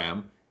 gigs of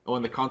RAM. And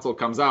when the console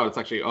comes out, it's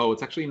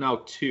actually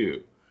now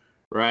 2,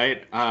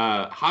 right?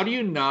 How do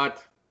you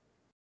not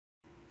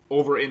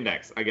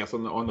over-index, I guess,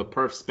 on the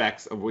perf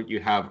specs of what you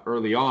have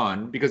early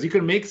on? Because you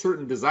can make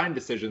certain design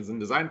decisions and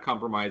design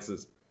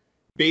compromises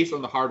based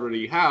on the hardware that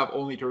you have,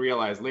 only to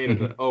realize later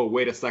that, oh,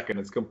 wait a second,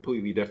 it's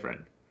completely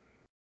different.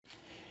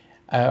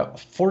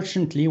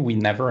 Fortunately, we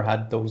never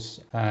had those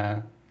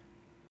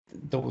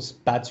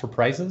bad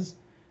surprises.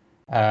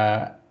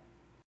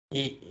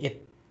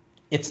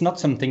 It's not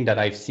something that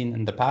I've seen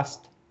in the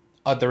past,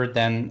 other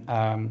than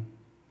an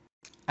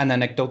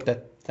anecdote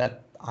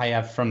that I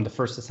have from the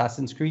first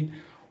Assassin's Creed.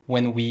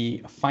 When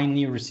we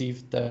finally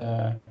received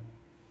the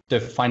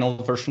final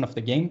version of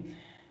the game,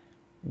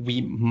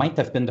 we might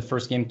have been the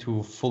first game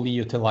to fully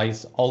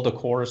utilize all the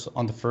cores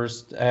on the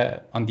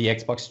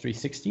Xbox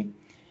 360,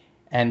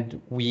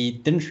 and we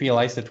didn't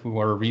realize that we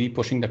were really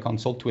pushing the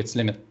console to its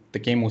limit. The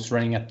game was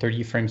running at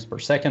 30 frames per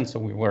second, so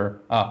we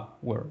were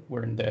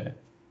we're in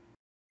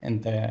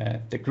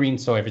the green,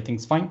 so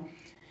everything's fine.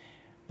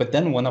 But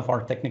then one of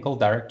our technical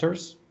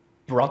directors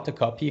brought the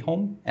copy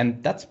home,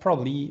 and that's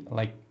probably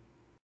like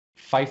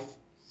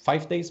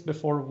 5 days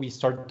before we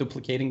start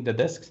duplicating the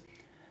discs,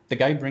 the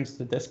guy brings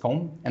the disc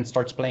home and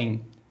starts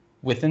playing.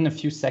 Within a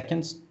few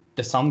seconds,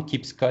 the sound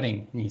keeps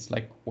cutting, and he's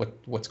like,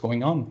 what's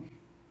going on?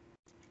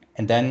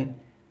 And then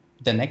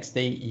the next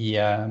day, he,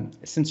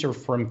 since you're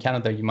from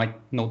Canada, you might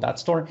know that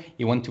store.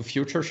 He went to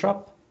Future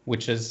Shop,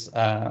 which was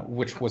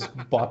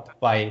bought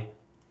by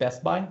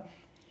Best Buy,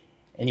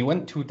 and he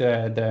went to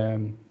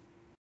the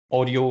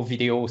audio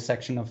video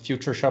section of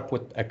Future Shop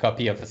with a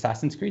copy of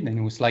Assassin's Creed, and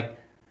he was like,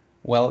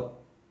 well,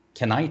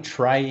 can I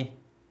try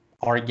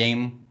our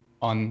game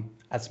on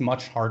as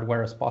much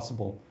hardware as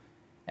possible?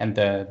 And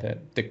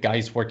the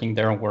guys working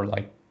there were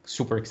like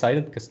super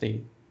excited because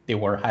they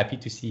were happy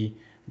to see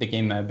the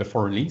game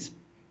before release.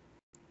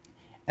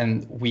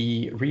 And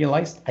we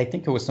realized, I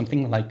think it was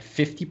something like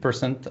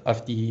 50%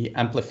 of the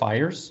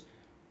amplifiers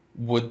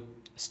would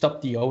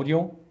stop the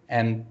audio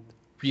and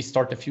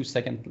restart a few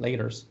seconds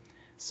later.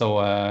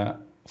 So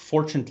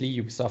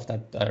fortunately, Ubisoft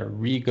had a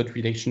really good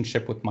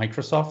relationship with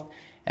Microsoft,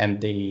 and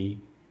they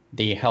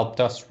helped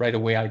us right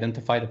away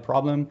identify the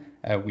problem.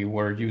 We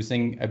were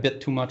using a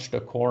bit too much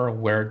the core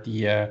where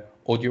the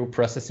audio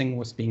processing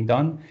was being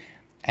done.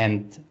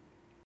 And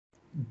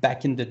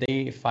back in the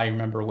day, if I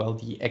remember well,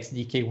 the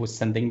XDK was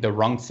sending the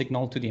wrong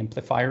signal to the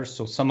amplifiers.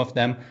 So some of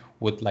them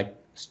would like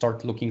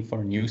start looking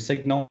for a new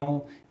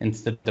signal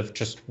instead of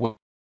just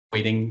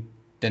waiting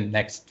the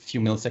next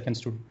few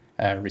milliseconds to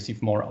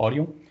receive more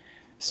audio.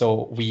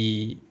 So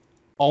we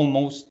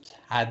almost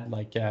had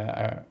like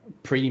a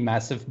pretty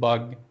massive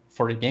bug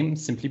for the game,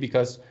 simply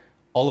because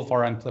all of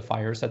our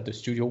amplifiers at the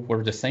studio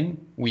were the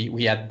same.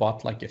 We had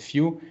bought like a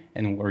few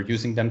and we're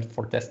using them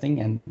for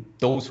testing, and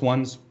those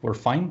ones were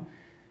fine,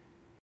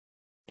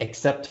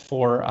 except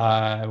for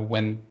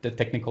when the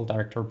technical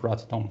director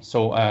brought it home.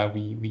 So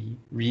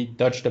we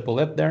dodged a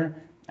bullet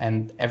there,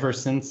 and ever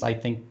since, I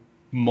think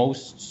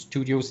most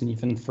studios and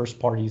even first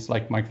parties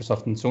like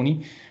Microsoft and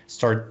Sony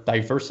start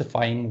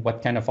diversifying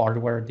what kind of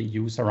hardware they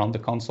use around the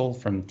console,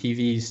 from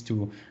TVs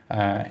to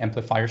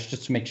amplifiers,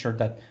 just to make sure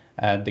that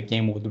the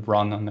game would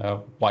run on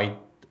a wide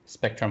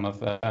spectrum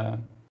of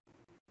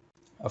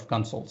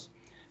consoles.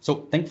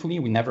 So thankfully,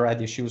 we never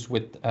had issues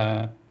with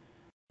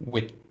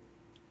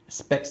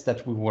specs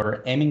that we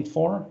were aiming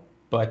for,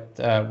 but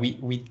I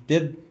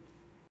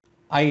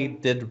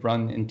did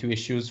run into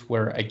issues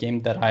where a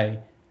game that I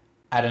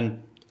hadn't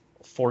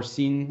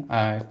foreseen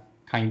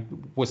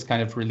was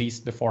kind of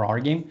released before our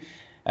game.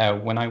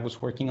 When I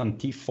was working on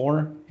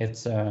T4,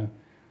 it's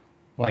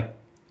like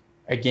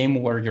a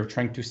game where you're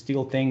trying to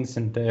steal things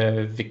in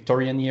the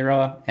Victorian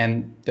era,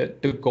 and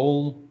the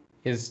goal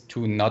is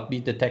to not be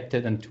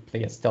detected and to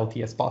play as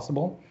stealthy as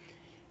possible.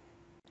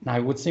 And I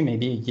would say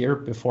maybe a year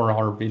before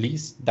our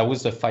release, that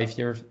was a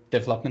 5-year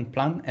development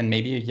plan, and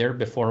maybe a year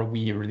before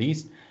we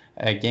released,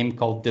 a game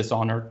called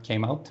Dishonored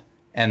came out,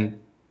 and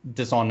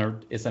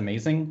Dishonored is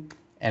amazing,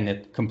 and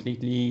it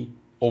completely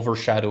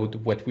overshadowed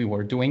what we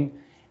were doing.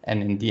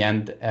 And in the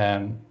end,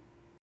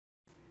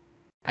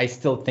 I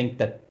still think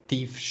that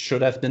Thief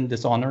should have been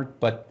Dishonored,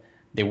 but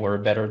they were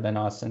better than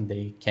us and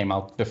they came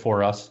out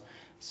before us.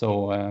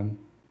 So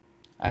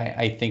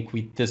I think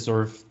we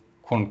deserve,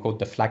 quote unquote,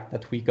 the flack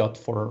that we got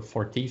for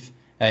Thief.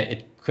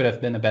 It could have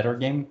been a better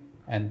game.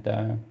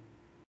 And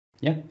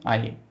yeah,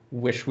 I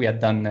wish we had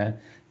done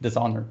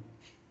Dishonored.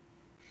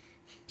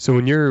 So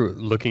when you're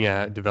looking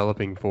at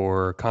developing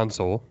for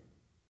console,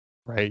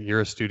 right,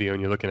 you're a studio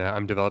and you're looking at,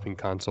 I'm developing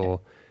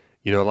console,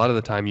 you know, a lot of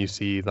the time you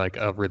see like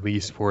a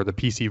release for the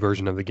PC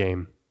version of the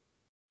game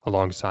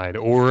alongside,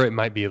 or it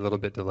might be a little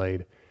bit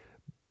delayed.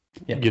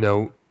 Yeah. You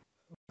know,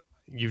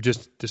 you've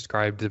just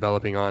described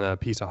developing on a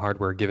piece of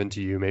hardware given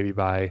to you maybe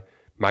by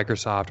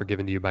Microsoft or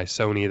given to you by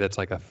Sony that's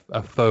like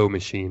a faux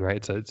machine, right?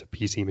 It's a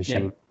PC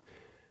machine.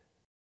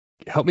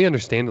 Yeah. Help me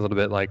understand a little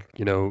bit, like,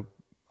 you know,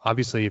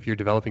 obviously if you're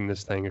developing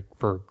this thing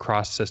for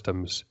cross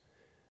systems,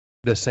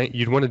 the same,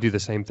 you'd want to do the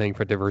same thing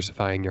for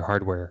diversifying your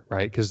hardware,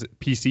 right? Because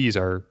PCs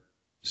are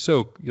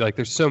so, like,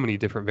 there's so many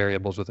different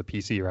variables with a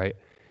PC, right?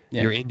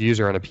 Yeah. Your end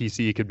user on a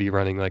PC could be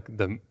running like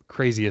the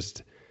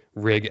craziest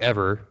rig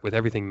ever with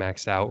everything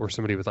maxed out, or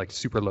somebody with like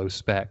super low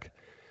spec.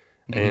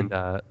 Mm-hmm.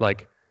 And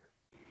like,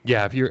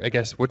 yeah, if you're, I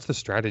guess, what's the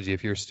strategy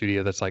if you're a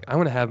studio that's like, I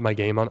want to have my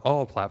game on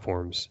all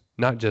platforms,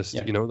 not just,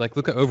 you know, like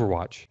look at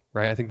Overwatch,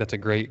 right? I think that's a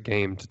great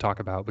game to talk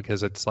about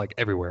because it's like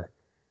everywhere.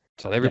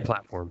 It's on every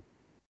platform.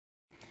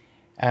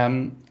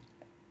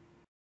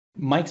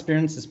 My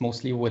experience is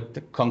mostly with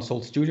the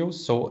console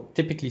studios. So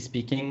typically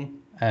speaking,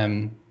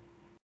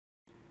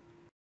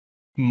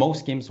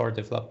 most games are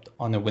developed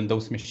on a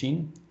Windows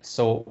machine.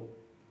 So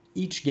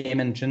each game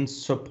engine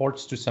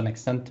supports to some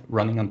extent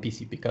running on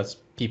PC because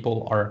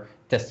people are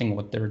testing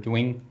what they're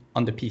doing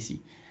on the PC.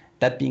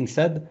 That being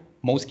said,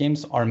 most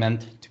games are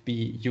meant to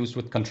be used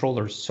with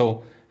controllers.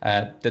 So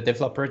the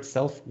developer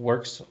itself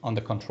works on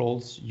the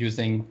controls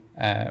using,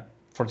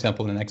 for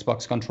example, an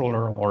Xbox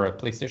controller or a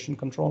PlayStation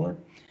controller.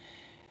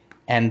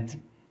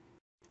 And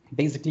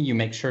basically you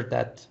make sure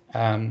that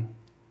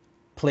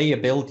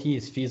playability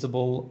is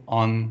feasible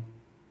on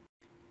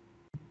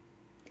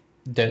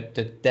the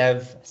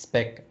dev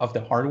spec of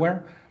the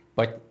hardware,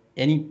 but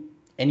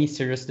any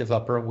serious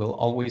developer will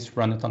always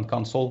run it on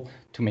console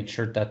to make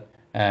sure that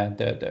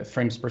the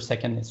frames per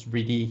second is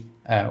really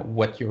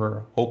what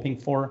you're hoping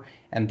for,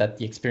 and that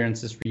the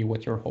experience is really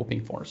what you're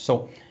hoping for.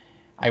 So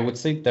I would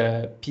say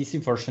the PC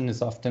version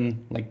is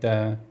often like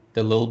the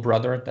little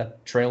brother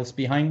that trails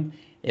behind.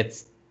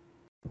 It's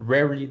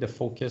rarely the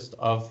focus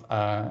of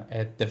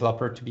a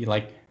developer to be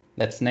like,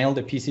 let's nail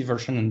the PC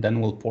version and then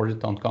we'll port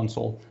it on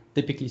console.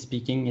 Typically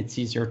speaking, it's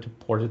easier to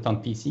port it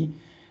on PC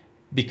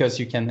because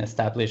you can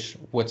establish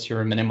what's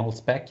your minimal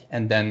spec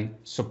and then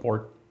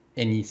support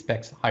any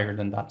specs higher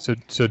than that.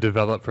 So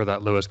develop for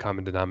that lowest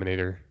common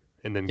denominator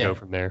and then go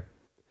from there.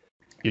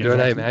 You know,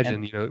 exactly. and I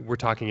imagine, we're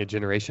talking a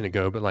generation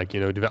ago, but like,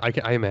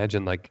 I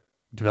imagine like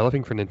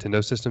developing for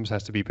Nintendo systems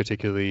has to be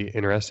particularly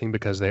interesting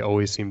because they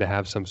always seem to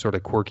have some sort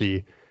of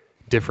quirky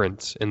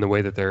difference in the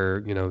way that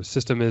their,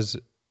 system is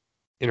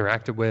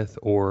interacted with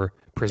or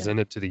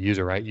presented to the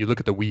user, right? You look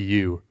at the Wii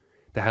U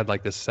that had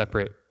like this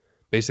separate,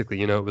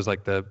 basically, it was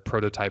like the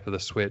prototype of the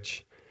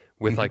Switch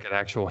with like an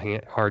actual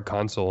hard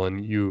console,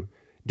 and you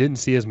didn't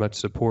see as much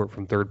support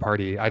from third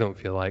party, I don't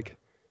feel like,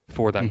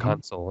 for that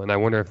console. And I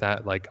wonder if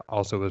that like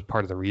also was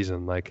part of the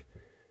reason, like,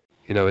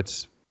 it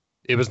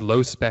was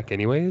low spec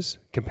anyways,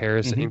 in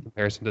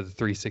comparison to the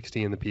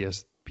 360 and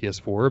the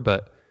PS4.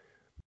 But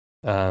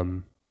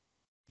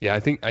I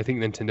think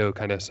Nintendo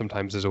kind of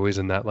sometimes is always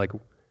in that like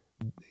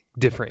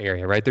different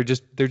area, right? They're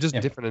just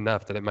different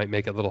enough that it might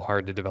make it a little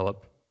hard to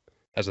develop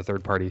as a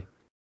third party.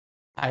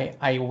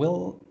 I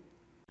will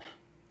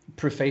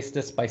preface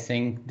this by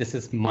saying this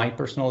is my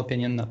personal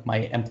opinion, not my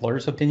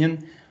employer's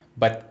opinion,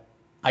 but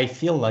I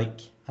feel like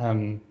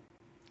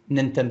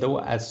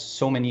Nintendo has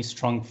so many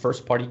strong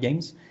first-party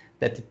games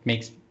that it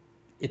makes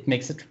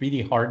it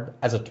really hard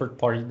as a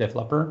third-party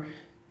developer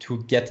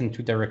to get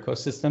into their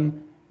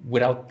ecosystem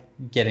without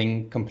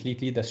getting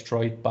completely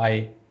destroyed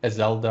by a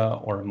Zelda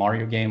or a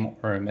Mario game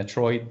or a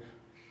Metroid.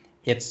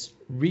 It's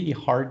really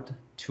hard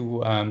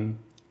to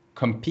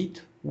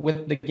compete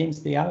with the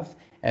games they have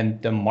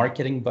and the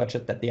marketing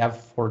budget that they have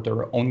for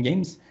their own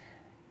games.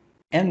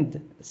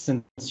 And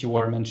since you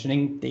were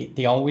mentioning,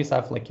 they always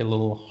have like a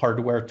little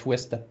hardware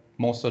twist that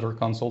most other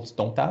consoles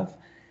don't have.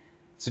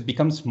 So it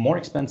becomes more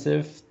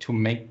expensive to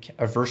make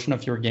a version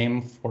of your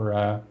game for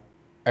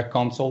a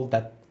console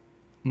that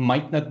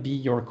might not be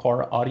your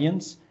core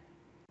audience,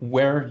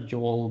 where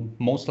you'll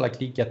most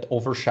likely get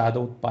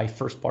overshadowed by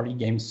first-party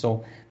games.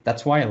 So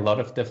that's why a lot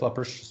of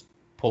developers just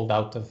pulled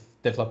out of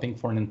developing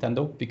for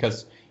Nintendo,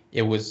 because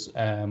it was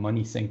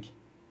money sink.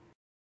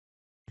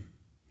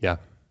 Yeah.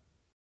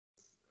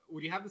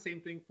 Would you have the same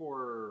thing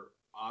for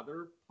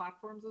other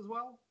platforms as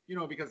well?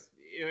 Because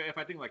if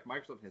I think like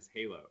Microsoft has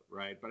Halo,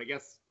 right? But I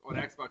guess on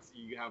Xbox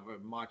you have a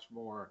much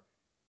more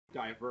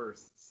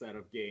diverse set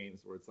of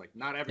games where it's like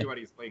not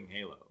everybody's playing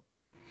Halo.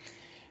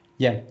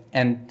 Yeah,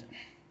 and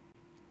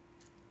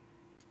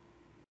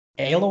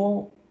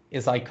Halo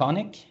is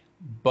iconic,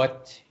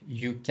 but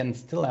you can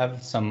still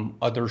have some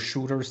other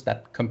shooters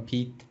that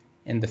compete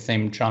in the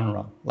same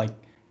genre. Like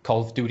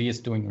Call of Duty is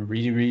doing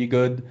really, really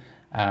good.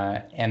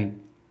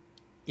 And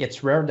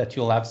it's rare that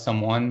you'll have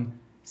someone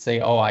say,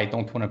 oh, I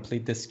don't want to play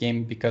this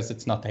game because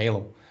it's not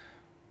Halo.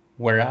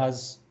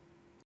 Whereas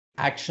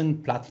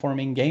action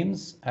platforming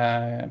games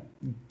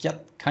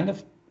get kind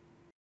of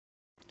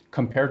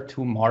compared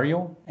to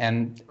Mario,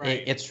 and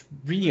it's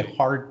really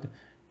hard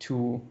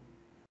to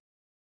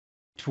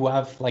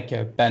have like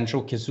a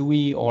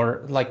Banjo-Kazooie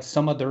or like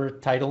some other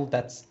title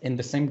that's in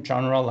the same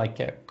genre, like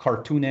a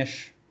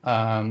cartoonish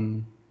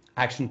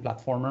action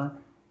platformer,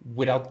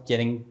 without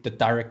getting the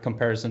direct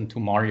comparison to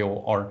Mario,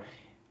 or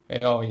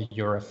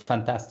you're a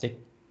fantastic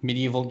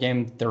medieval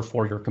game,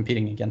 therefore you're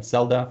competing against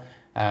Zelda.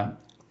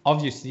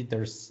 Obviously,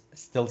 there's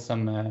still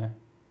some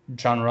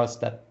genres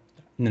that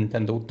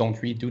Nintendo don't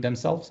redo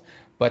themselves,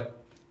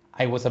 but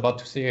I was about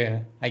to say,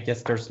 I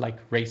guess there's like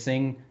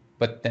racing,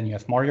 but then you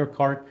have Mario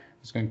Kart.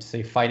 I was going to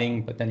say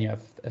fighting, but then you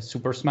have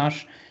Super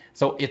Smash.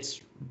 So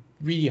it's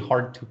really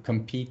hard to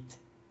compete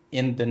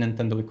in the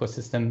Nintendo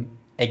ecosystem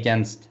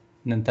against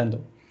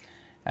Nintendo.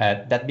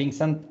 That being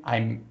said,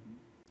 I'm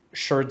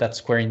sure that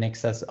Square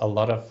Enix has a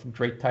lot of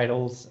great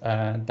titles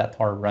that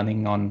are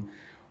running on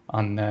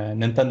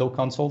Nintendo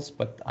consoles,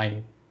 but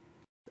I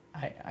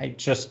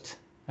just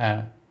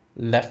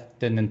left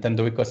the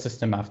Nintendo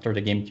ecosystem after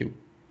the GameCube,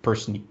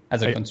 personally,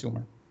 as a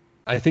consumer.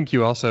 I think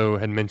you also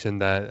had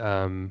mentioned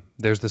that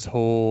there's this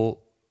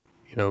whole,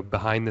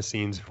 behind the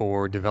scenes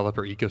for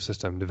developer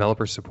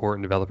support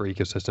and developer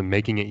ecosystem,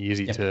 making it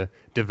easy to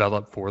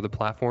develop for the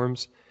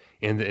platforms.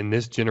 And in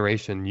this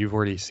generation, you've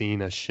already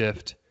seen a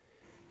shift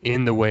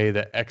in the way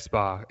that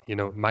Xbox,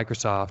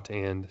 Microsoft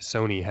and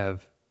Sony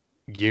have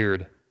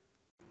geared,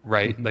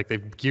 right? Like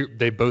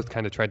they both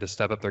kind of tried to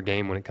step up their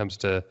game when it comes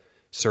to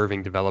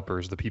serving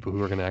developers, the people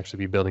who are going to actually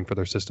be building for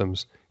their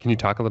systems. Can you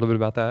talk a little bit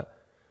about that?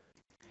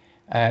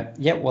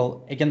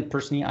 Well, again,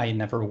 personally, I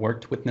never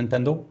worked with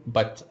Nintendo,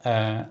 but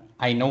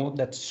I know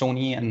that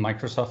Sony and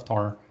Microsoft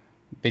are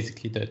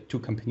basically the two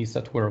companies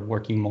that we're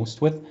working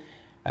most with.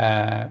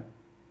 I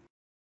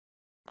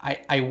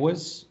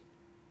was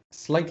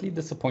slightly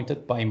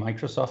disappointed by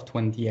Microsoft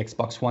when the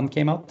Xbox One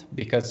came out,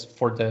 because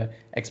for the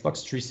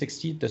Xbox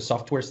 360, the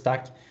software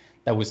stack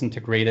that was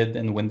integrated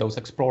in Windows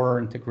Explorer,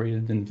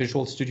 integrated in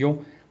Visual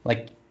Studio,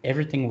 like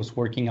everything was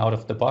working out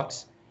of the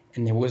box,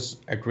 and it was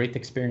a great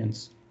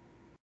experience.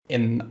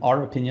 In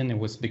our opinion, it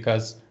was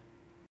because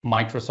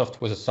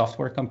Microsoft was a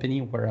software company,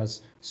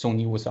 whereas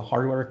Sony was a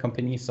hardware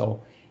company.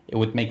 So it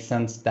would make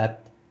sense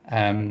that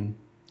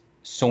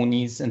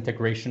Sony's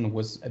integration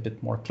was a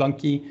bit more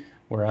clunky,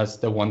 whereas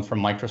the one from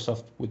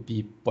Microsoft would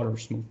be butter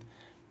smooth.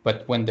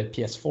 But when the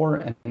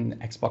PS4 and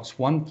Xbox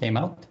One came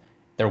out,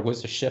 there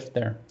was a shift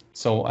there.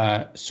 So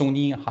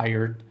Sony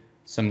hired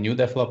some new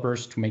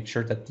developers to make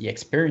sure that the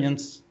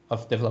experience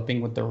of developing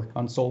with their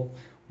console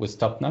was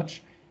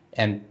top-notch.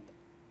 And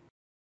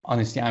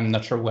honestly, I'm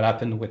not sure what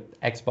happened with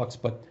Xbox,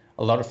 but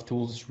a lot of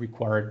tools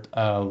required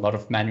a lot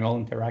of manual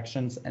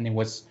interactions, and it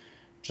was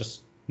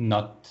just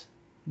not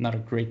a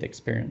great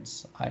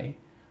experience. I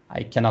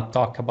cannot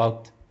talk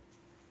about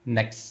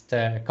next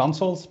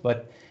consoles,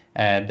 but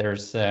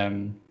there's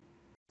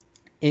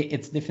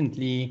it's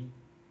definitely,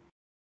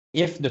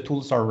 if the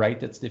tools are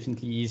right, it's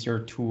definitely easier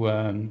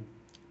to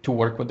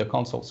work with the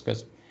consoles,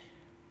 because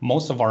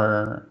most of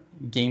our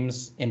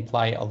games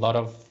imply a lot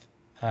of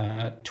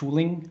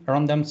tooling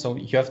around them. So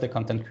you have the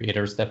content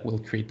creators that will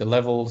create the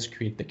levels,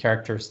 create the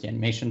characters, the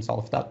animations, all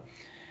of that.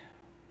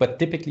 But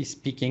typically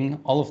speaking,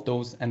 all of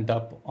those end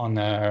up on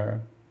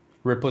a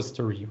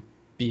repository,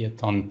 be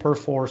it on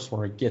Perforce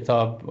or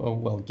GitHub, or,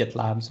 well,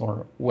 GitLabs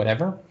or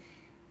whatever.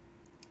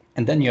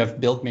 And then you have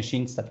build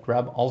machines that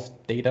grab all of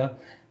the data,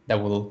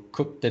 that will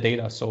cook the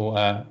data. So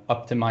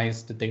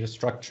optimize the data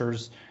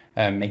structures,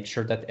 make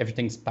sure that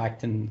everything's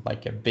packed in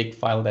like a big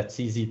file that's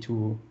easy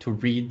to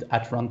read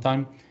at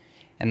runtime.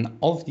 And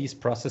all of these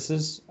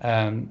processes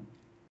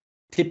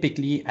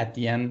typically at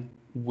the end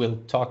will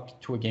talk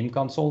to a game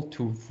console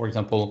to, for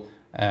example,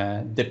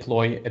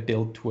 deploy a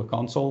build to a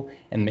console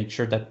and make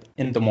sure that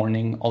in the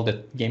morning all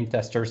the game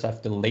testers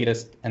have the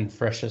latest and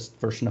freshest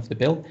version of the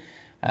build.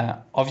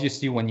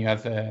 Obviously, when you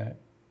have a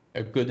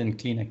good and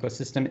clean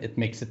ecosystem, it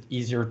makes it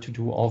easier to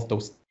do all of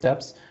those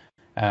steps.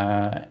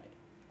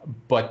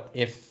 But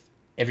if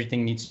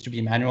everything needs to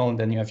be manual, and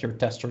then you have your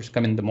testers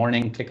come in the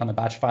morning, click on a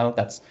batch file,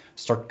 that's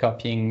start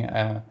copying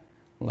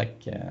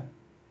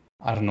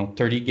I don't know,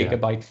 30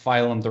 gigabyte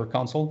file on their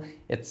console,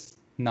 it's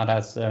not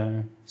as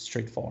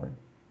straightforward.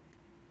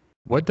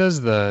 What does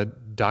the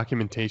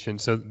documentation?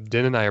 So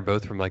Den and I are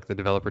both from like the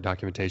developer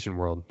documentation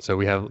world. So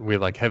we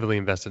like heavily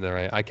invested in it.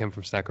 Right? I came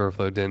from Stack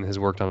Overflow. Den has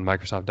worked on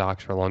Microsoft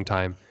Docs for a long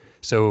time.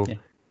 So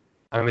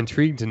I'm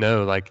intrigued to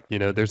know, like, you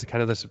know, there's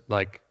kind of this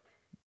like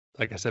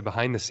I said,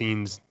 behind the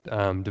scenes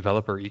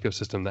developer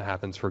ecosystem that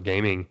happens for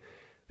gaming.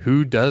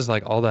 Who does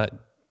like all that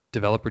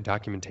developer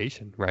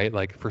documentation, right?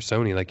 Like for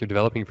Sony, like you're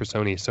developing for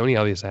Sony. Sony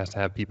obviously has to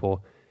have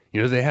people,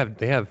 you know, they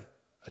have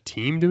a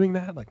team doing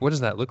that. Like, what does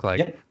that look like?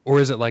 Yep. Or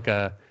is it like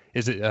kind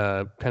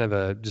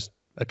of just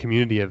a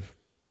community of,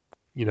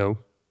 you know,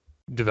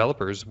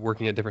 developers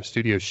working at different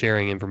studios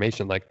sharing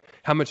information? Like,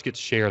 how much gets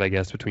shared, I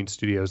guess, between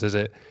studios? Is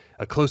it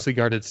a closely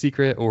guarded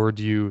secret, or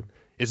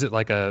is it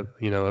like a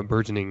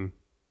burgeoning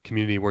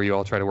community where you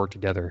all try to work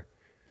together?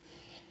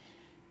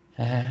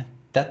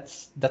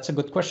 That's a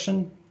good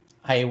question.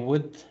 I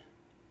would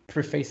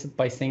preface it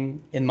by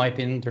saying, in my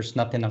opinion, there's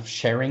not enough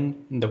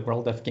sharing in the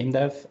world of game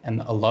dev,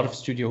 and a lot of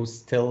studios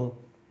still,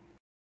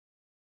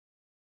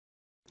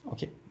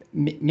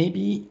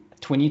 maybe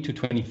 20 to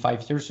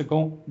 25 years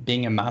ago,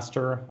 being a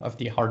master of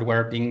the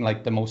hardware, being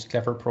like the most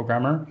clever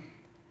programmer,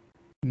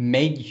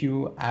 made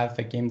you have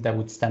a game that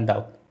would stand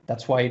out.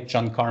 That's why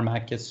John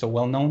Carmack is so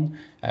well known.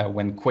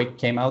 When Quake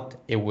came out,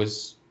 it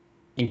was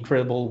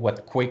incredible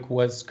what Quake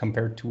was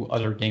compared to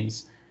other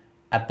games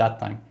at that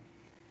time.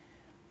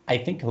 I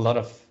think a lot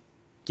of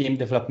game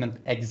development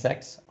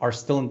execs are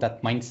still in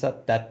that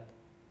mindset that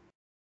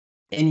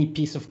any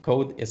piece of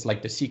code is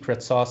like the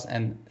secret sauce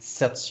and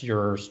sets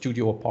your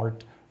studio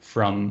apart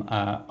from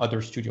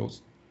other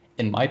studios.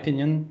 In my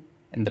opinion,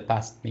 in the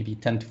past maybe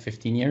 10 to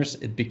 15 years,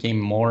 it became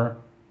more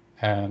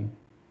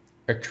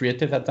a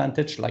creative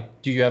advantage.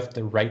 Like, do you have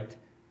the right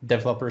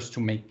developers to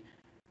make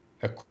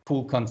a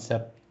cool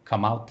concept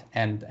come out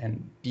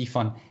and be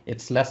fun?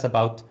 It's less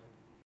about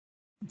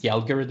the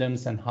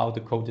algorithms and how the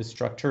code is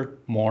structured,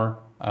 more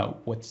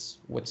what's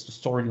the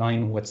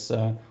storyline, what's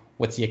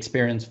the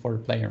experience for the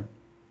player.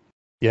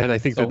 Yeah, and I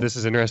think that this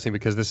is interesting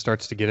because this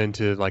starts to get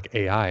into like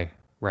AI,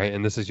 right?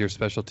 And this is your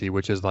specialty,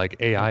 which is like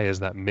AI is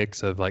that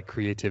mix of like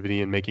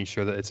creativity and making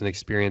sure that it's an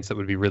experience that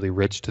would be really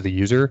rich to the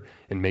user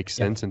and make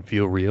sense and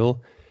feel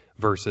real,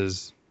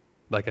 versus,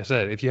 like I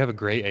said, if you have a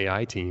great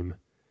AI team,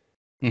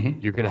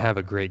 you're going to have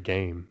a great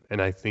game. And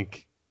I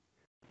think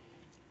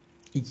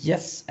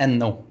yes and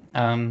no.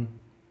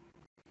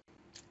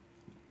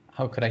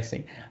 How could I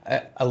say?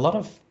 A lot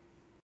of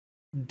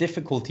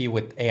difficulty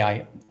with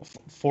AI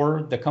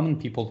for the common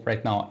people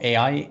right now.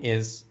 AI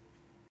is,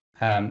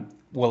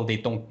 well, they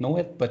don't know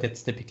it, but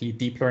it's typically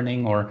deep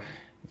learning, or,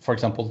 for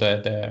example,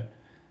 the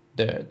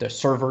the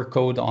server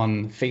code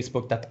on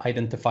Facebook that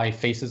identify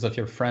faces of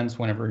your friends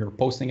whenever you're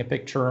posting a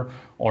picture,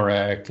 or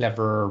a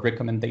clever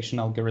recommendation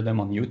algorithm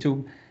on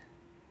YouTube.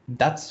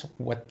 That's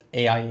what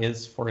AI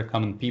is for the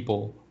common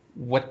people.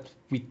 What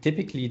we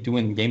typically do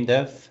in game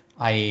dev,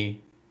 I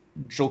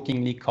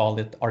jokingly call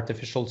it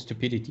artificial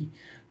stupidity.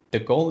 The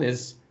goal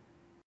is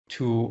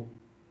to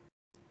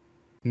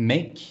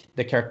make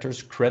the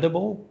characters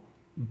credible,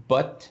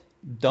 but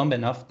dumb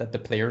enough that the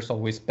player's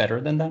always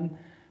better than them.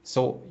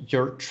 So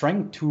you're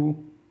trying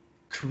to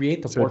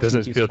create opportunities. So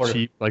it doesn't feel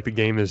cheap, like the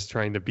game is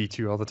trying to beat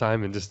you all the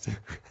time and just...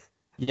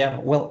 Yeah,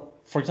 well,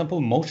 for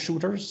example, most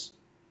shooters,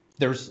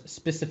 there's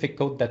specific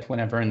code that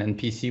whenever an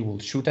NPC will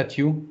shoot at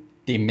you,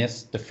 they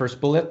miss the first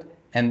bullet,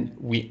 and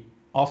we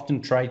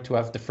often try to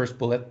have the first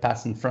bullet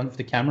pass in front of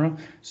the camera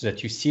so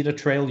that you see the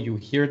trail, you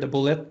hear the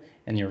bullet,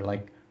 and you're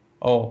like,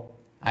 oh,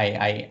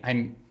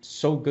 I'm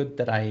so good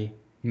that I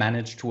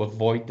managed to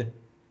avoid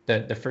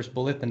the first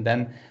bullet. And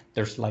then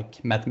there's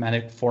like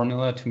mathematic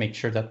formula to make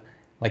sure that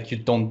like you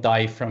don't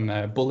die from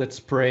a bullet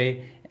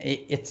spray.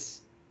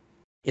 It's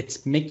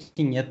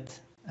making it,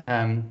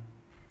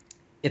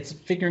 it's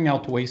figuring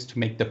out ways to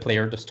make the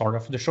player the star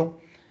of the show.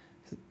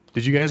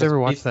 Did you guys ever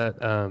watch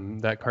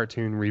that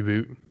cartoon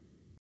Reboot?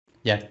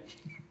 Yeah.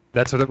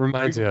 That's what it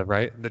reminds me of,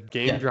 right? The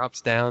game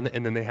drops down,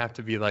 and then they have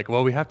to be like,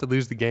 well, we have to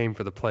lose the game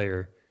for the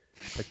player.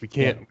 Like we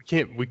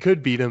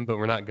could beat them, but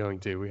we're not going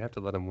to. We have to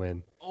let them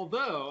win.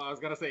 Although I was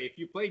gonna say, if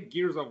you play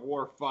Gears of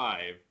War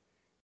 5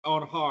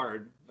 on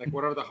hard, like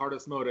whatever the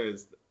hardest mode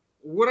is,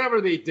 whatever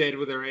they did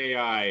with their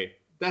AI,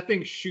 that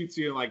thing shoots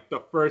you in like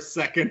the first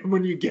second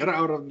when you get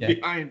out of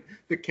behind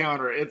the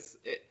counter.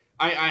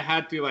 I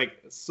had to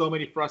like so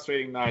many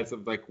frustrating nights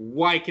of like,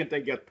 why can't I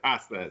get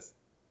past this?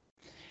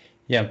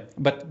 Yeah,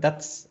 but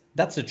that's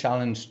a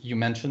challenge you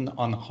mentioned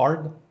on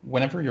hard.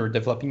 Whenever you're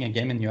developing a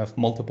game and you have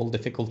multiple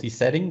difficulty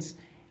settings,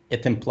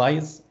 it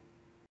implies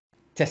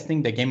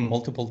testing the game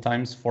multiple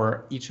times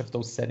for each of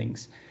those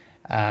settings.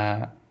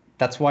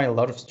 That's why a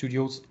lot of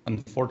studios,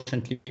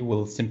 unfortunately,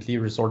 will simply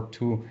resort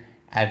to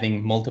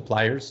having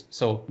multipliers.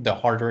 So the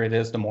harder it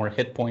is, the more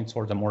hit points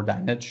or the more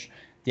damage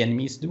the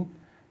enemies do.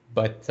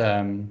 But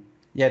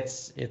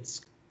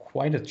it's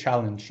quite a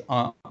challenge.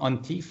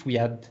 On Thief, we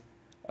had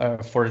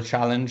for a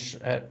challenge,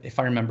 if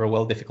I remember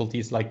well,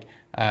 difficulties like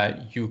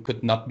you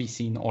could not be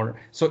seen, or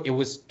so it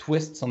was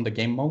twists on the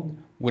game mode,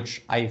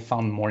 which I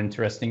found more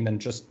interesting than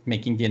just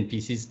making the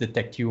NPCs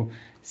detect you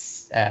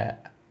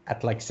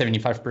at like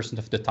 75%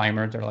 of the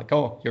timer. They're like,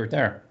 oh, you're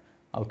there,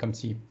 I'll come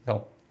see you.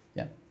 So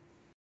yeah.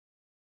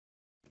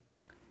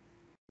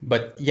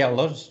 But yeah, a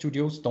lot of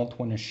studios don't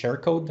want to share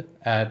code.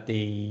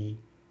 They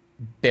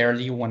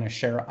barely want to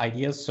share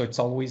ideas. So it's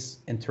always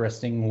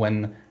interesting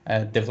when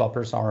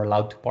developers are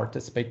allowed to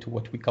participate to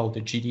what we call the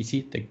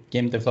GDC, the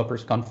Game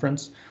Developers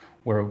Conference,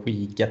 where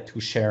we get to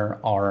share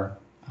our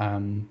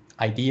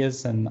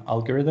ideas and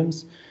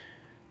algorithms.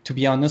 To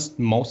be honest,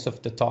 most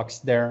of the talks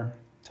there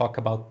talk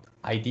about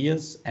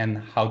ideas and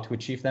how to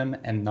achieve them,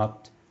 and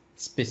not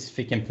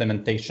specific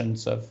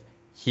implementations of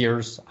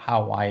here's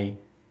how I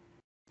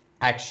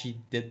actually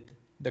did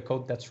the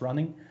code that's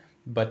running.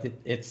 But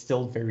it's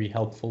still very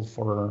helpful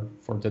for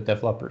the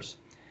developers.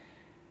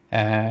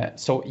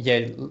 So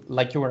yeah,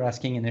 like you were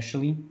asking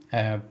initially,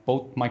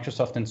 both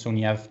Microsoft and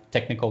Sony have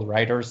technical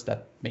writers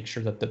that make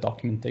sure that the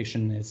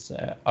documentation is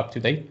up to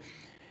date.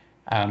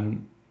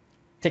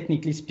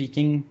 Technically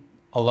speaking,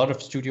 a lot of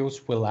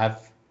studios will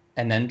have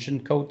an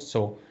engine code.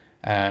 So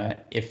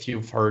if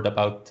you've heard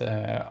about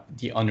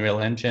the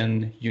Unreal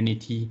Engine,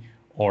 Unity,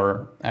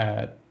 or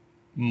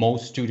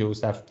most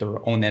studios have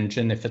their own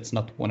engine, if it's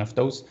not one of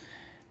those,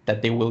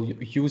 that they will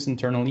use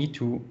internally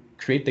to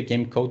create the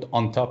game code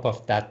on top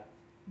of that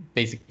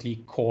basically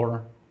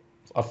core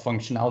of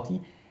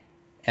functionality.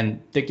 And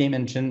the game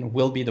engine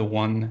will be the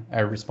one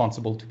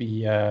responsible to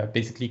be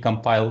basically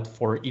compiled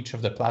for each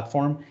of the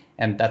platform.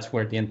 And that's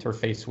where the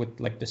interface with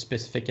like the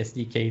specific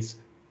SDKs,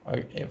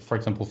 for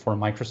example, for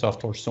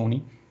Microsoft or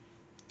Sony.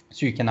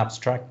 So you can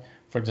abstract,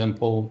 for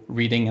example,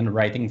 reading and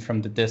writing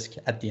from the disk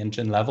at the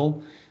engine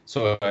level.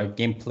 So a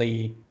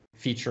gameplay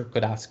feature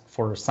could ask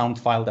for a sound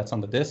file that's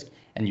on the disk,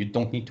 and you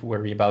don't need to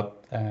worry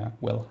about,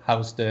 well,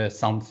 how's the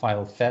sound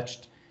file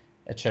fetched,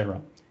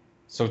 etc.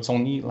 So it's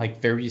only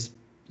like very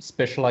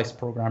specialized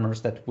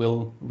programmers that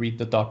will read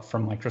the doc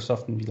from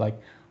Microsoft and be like,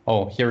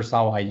 oh, here's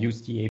how I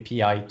use the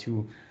API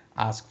to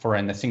ask for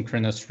an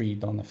asynchronous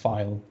read on a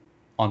file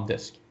on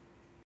disk.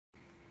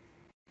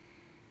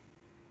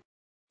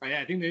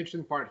 I think the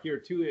interesting part here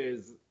too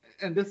is,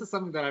 and this is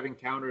something that I've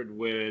encountered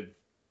with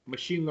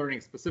machine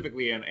learning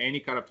specifically and any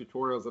kind of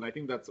tutorials, and I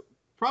think that's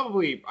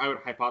probably, I would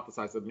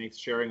hypothesize, that makes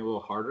sharing a little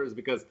harder, is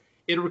because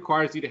it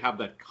requires you to have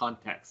that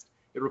context.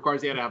 It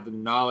requires you to have the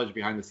knowledge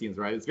behind the scenes,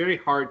 right? It's very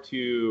hard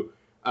to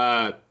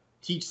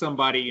teach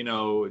somebody,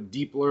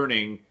 deep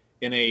learning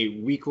in a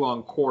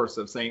week-long course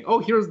of saying, oh,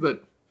 here's the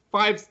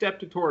 5-step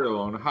tutorial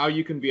on how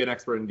you can be an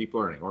expert in deep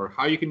learning, or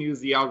how you can use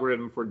the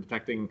algorithm for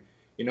detecting,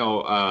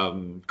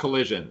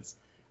 collisions.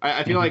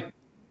 I feel like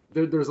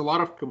there's a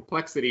lot of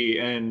complexity,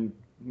 and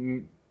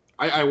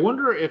I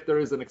wonder if there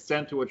is an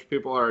extent to which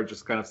people are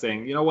just kind of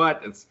saying, you know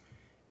what,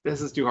 this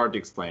is too hard to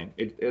explain.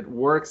 It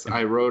works.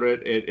 I wrote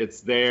it.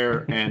 It's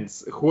there, and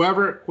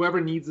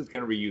whoever needs it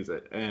can reuse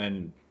it.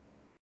 And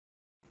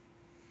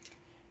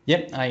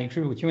yeah, I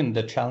agree with you. In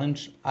the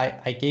challenge,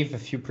 I gave a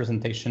few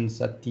presentations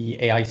at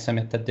the AI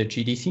Summit at the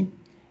GDC,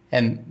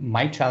 and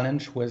my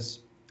challenge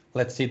was,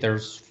 let's say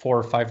there's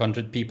 400 or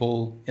 500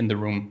 people in the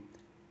room.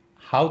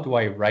 How do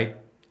I write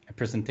a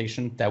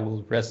presentation that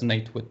will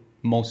resonate with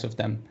most of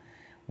them?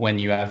 When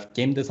you have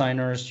game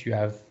designers, you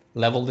have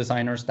level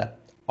designers that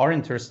are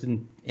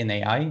interested in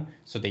AI,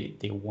 so they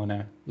want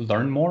to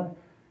learn more,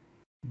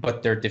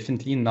 but they're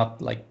definitely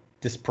not like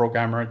this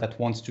programmer that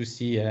wants to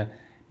see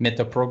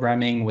meta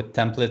programming with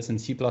templates and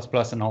C++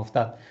 and all of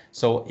that.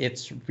 So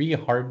it's really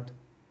hard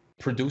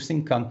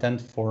producing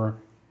content for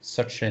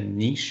such a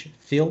niche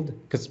field,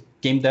 because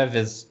game dev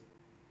is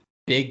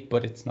big,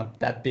 but it's not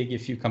that big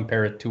if you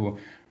compare it to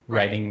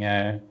writing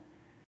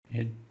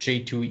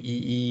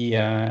J2EE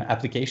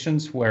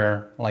applications,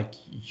 where like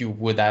you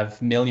would have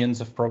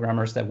millions of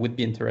programmers that would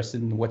be interested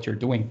in what you're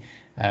doing.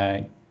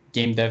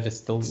 Game dev is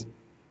still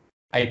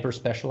hyper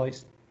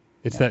specialized.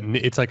 It's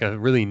it's like a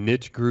really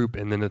niche group,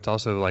 and then it's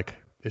also like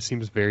it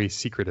seems very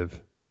secretive.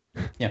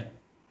 Yeah.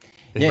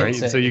 Right.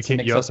 So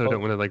you also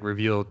don't want to like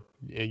reveal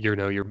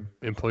your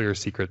employer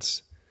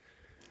secrets.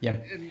 Yeah.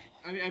 And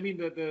I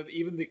mean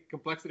even the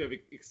complexity of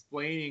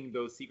explaining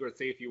those secrets,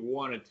 say if you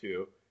wanted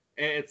to.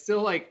 It's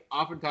still like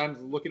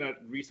oftentimes looking at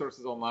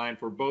resources online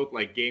for both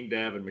like game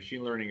dev and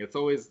machine learning. It's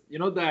always,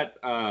 that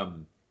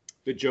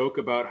the joke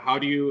about how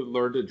do you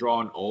learn to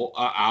draw an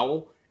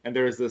owl? And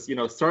there's this,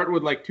 start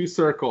with like 2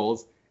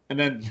 circles and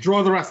then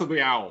draw the rest of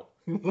the owl.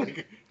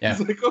 It's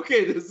like,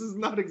 okay, this is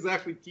not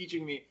exactly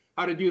teaching me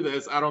how to do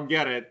this. I don't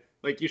get it.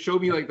 Like you show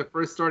me like the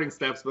first starting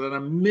steps, but then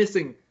I'm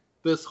missing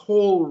this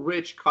whole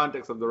rich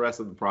context of the rest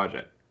of the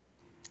project.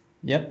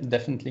 Yep,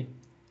 definitely.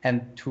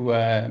 And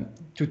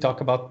to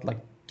talk about like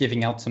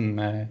giving out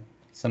some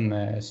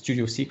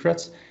studio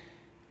secrets.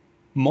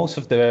 Most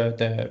of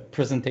the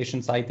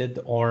presentations I did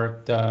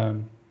or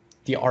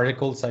the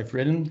articles I've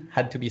written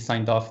had to be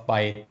signed off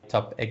by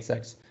top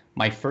execs.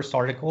 My first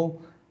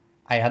article,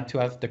 I had to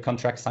have the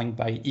contract signed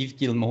by Yves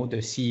Guillemot, the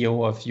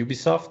CEO of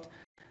Ubisoft.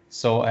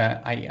 So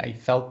I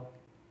felt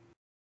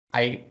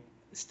I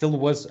still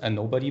was a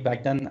nobody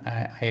back then.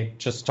 I had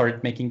just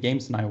started making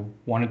games and I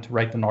wanted to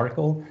write an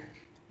article,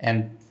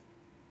 and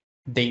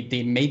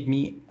they made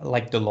me,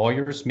 like the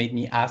lawyers made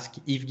me ask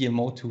Yves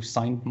Guillemot to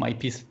sign my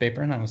piece of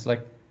paper, and I was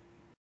like,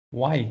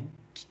 why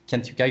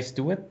can't you guys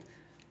do it?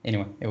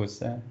 Anyway, it was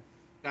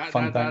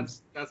fun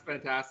times. That's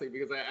fantastic,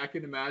 because I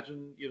can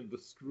imagine the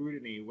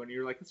scrutiny when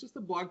you're like, it's just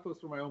a blog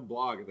post for my own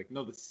blog. It's like,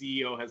 no, the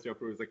CEO has to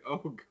approve. It's like,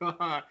 oh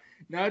god,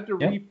 now I have to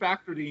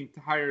refactor the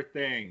entire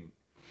thing.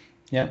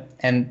 Yeah,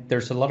 and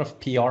there's a lot of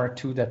PR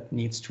too that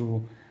needs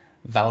to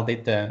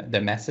validate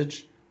the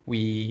message.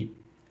 We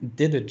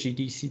did a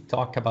GDC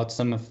talk about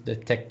some of the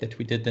tech that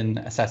we did in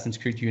Assassin's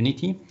Creed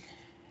Unity,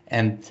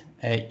 and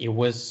it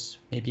was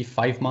maybe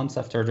 5 months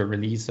after the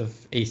release of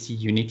AC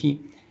Unity.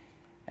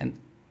 And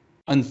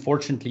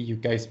unfortunately, you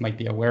guys might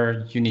be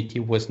aware, Unity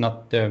was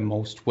not the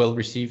most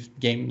well-received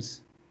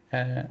games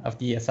of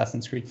the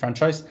Assassin's Creed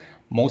franchise,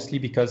 mostly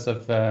because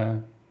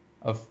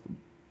of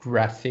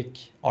graphic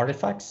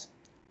artifacts,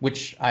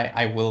 which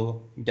I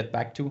will get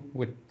back to.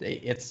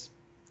 It's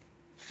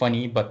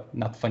funny, but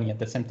not funny at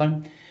the same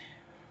time.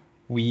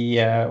 We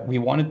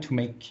wanted to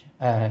make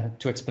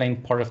to explain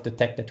part of the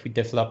tech that we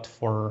developed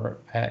for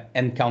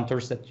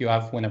encounters that you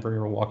have whenever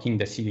you're walking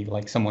the city,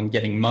 like someone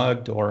getting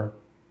mugged or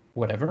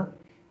whatever.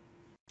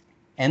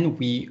 And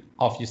we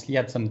obviously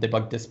had some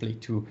debug display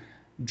to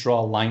draw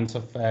lines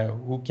of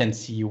who can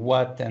see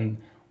what and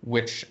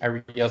which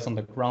areas on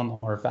the ground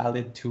are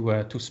valid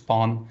to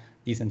spawn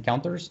these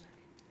encounters.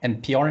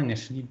 And PR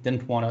initially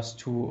didn't want us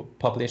to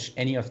publish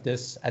any of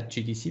this at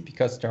GDC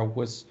because there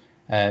was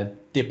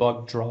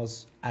debug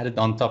draws added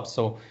on top.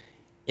 So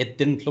it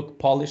didn't look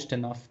polished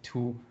enough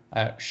to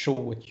show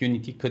what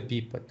Unity could be.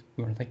 But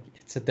we were like,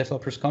 it's a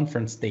developers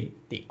conference. They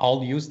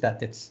all use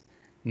that. It's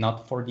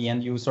not for the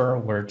end user.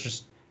 We're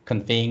just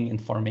conveying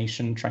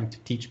information, trying to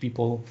teach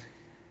people.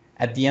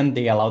 At the end,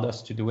 they allowed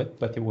us to do it,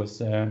 but it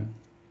was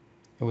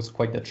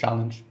quite a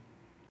challenge.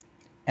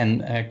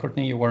 And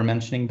Courtney, you were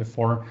mentioning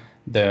before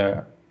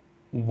the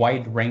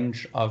wide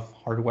range of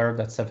hardware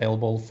that's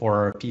available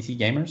for PC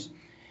gamers.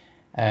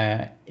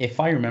 If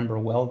I remember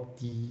well,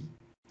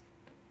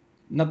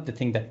 not the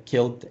thing that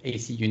killed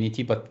AC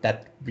Unity, but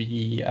that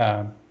really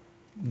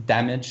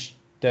damaged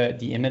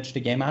the image the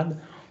game had,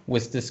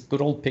 was this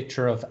good old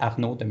picture of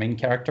Arnaud, the main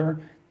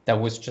character, that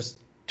was just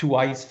 2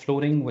 eyes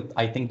floating with,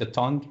 I think, the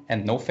tongue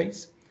and no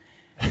face.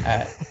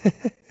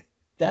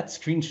 That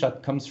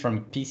screenshot comes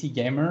from PC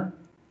Gamer,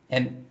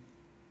 and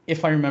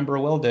if I remember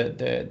well,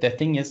 the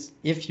thing is,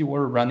 if you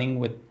were running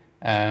with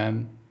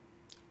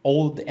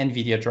old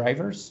NVIDIA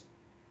drivers,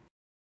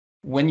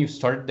 when you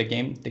start the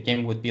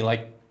game would be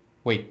like,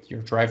 wait,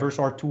 your drivers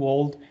are too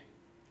old.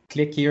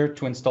 Click here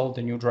to install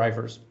the new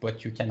drivers,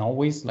 but you can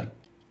always like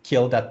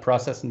kill that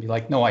process and be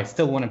like, no, I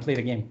still want to play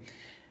the game.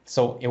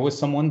 So it was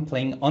someone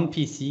playing on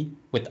PC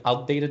with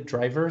outdated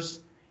drivers.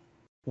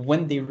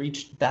 When they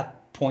reached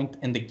that point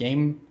in the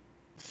game,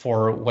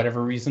 for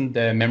whatever reason,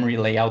 the memory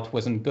layout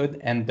wasn't good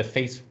and the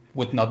face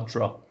would not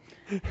draw.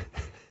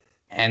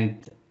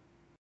 And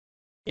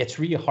it's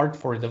really hard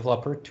for a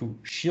developer to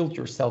shield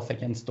yourself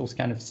against those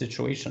kind of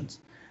situations.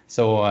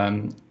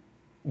 So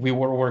we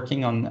were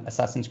working on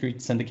Assassin's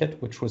Creed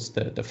Syndicate, which was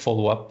the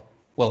follow-up.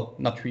 Well,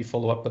 not really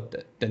follow-up,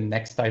 but the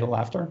next title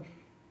after.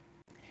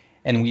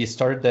 And we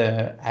started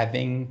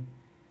having,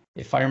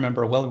 if I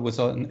remember well, it was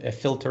a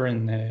filter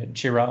in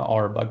Jira,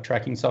 our bug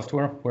tracking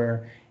software,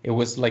 where it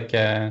was like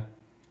a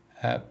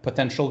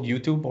potential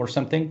YouTube or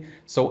something.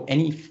 So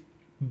any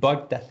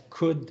bug that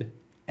could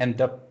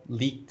end up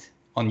leaked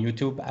on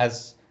YouTube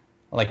as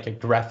like a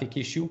graphic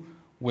issue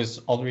was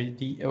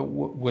already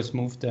was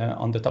moved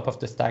on the top of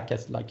the stack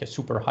as like a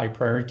super high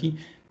priority,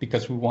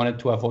 because we wanted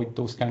to avoid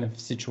those kind of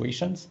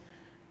situations.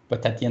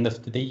 But at the end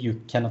of the day,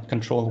 you cannot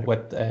control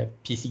what a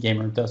PC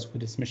gamer does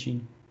with his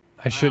machine.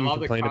 I should not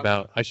complain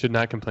about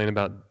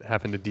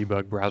having to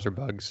debug browser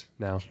bugs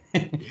now.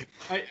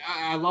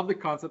 I love the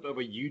concept of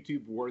a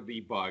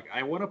YouTube-worthy bug.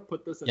 I want to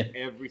put this in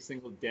every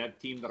single dev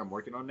team that I'm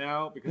working on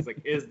now, because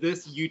like, is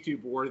this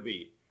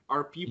YouTube-worthy?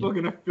 Are people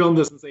going to film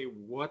this and say,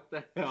 what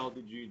the hell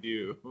did you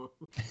do?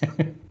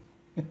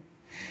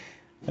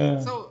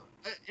 So,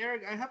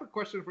 Eric, I have a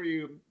question for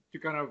you to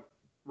kind of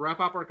wrap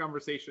up our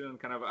conversation.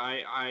 Kind of,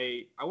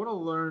 I want to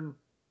learn,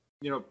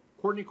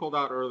 Courtney called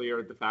out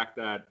earlier the fact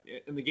that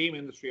in the game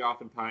industry,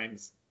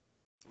 oftentimes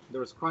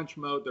there's crunch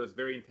mode, there's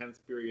very intense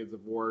periods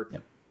of work.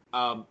 Yep.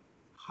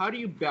 How do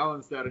you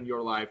balance that in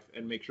your life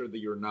and make sure that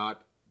you're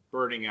not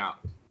burning out,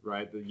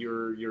 right? That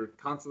you're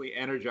constantly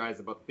energized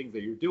about things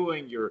that you're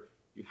doing. You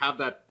have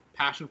that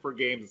passion for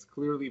games. It's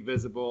clearly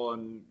visible,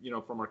 and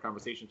from our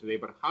conversation today.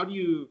 But how do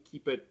you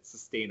keep it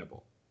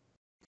sustainable?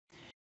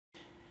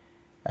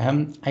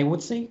 I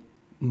would say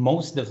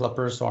most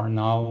developers are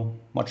now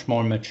much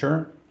more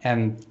mature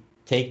and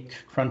take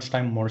crunch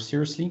time more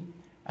seriously.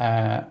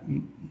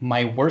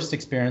 My worst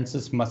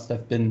experiences must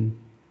have been,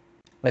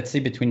 let's say,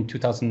 between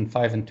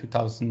 2005 and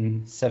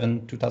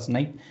 2007,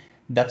 2008.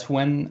 That's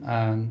when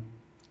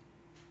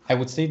I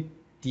would say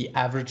the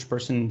average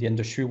person in the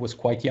industry was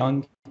quite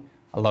young.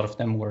 A lot of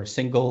them were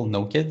single,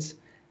 no kids.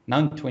 Now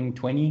in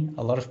 2020,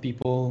 a lot of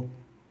people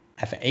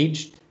have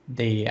aged.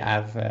 They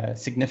have a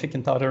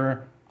significant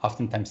other,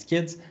 oftentimes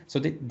kids. So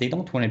they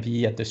don't want to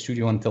be at the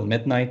studio until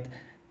midnight.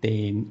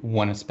 They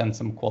want to spend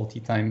some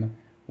quality time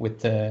with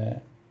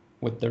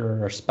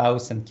their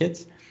spouse and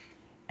kids.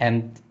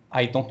 And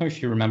I don't know if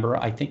you remember,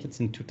 I think it's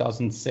in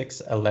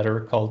 2006, a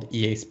letter called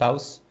EA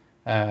Spouse.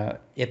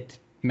 It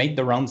made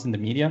the rounds in the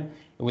media.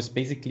 It was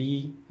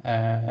basically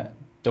the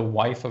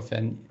wife of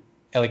an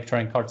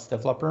Electronic Arts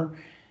developer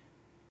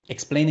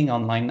explaining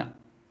online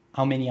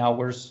how many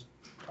hours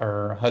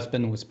her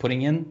husband was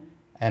putting in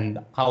and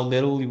how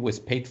little he was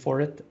paid for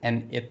it.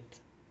 And it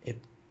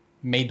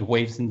made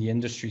waves in the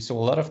industry. So a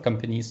lot of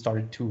companies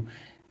started to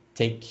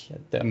take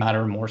the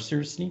matter more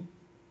seriously.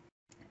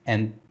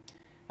 And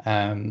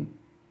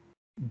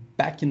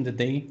back in the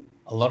day,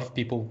 a lot of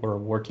people were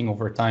working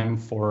overtime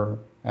for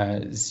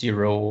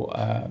zero,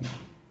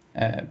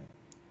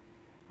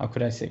 how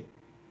could I say?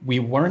 We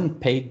weren't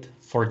paid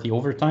for the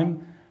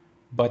overtime,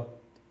 but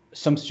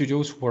some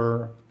studios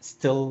were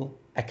still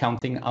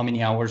accounting how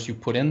many hours you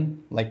put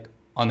in, like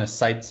on a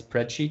side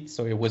spreadsheet.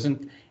 So it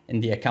wasn't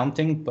in the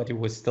accounting, but it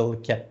was still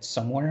kept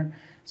somewhere.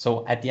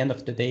 So at the end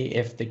of the day,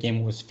 if the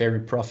game was very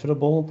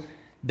profitable,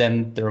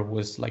 then there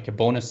was like a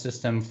bonus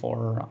system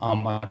for how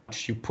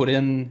much you put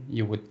in,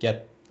 you would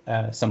get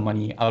some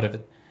money out of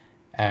it.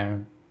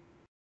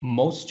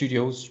 Most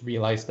studios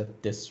realized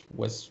that this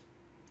was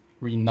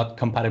really not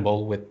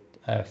compatible with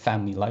a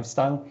family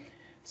lifestyle.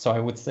 So I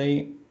would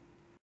say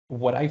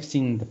what I've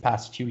seen the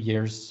past few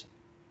years,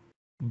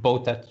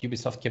 both at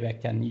Ubisoft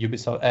Quebec and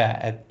Ubisoft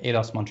at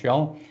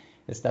Eidos-Montréal,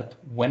 is that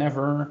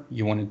whenever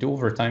you want to do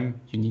overtime,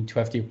 you need to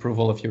have the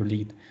approval of your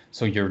lead.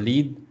 So your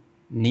lead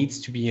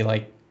needs to be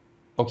like,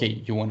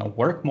 okay, you want to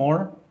work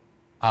more,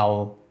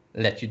 I'll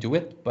let you do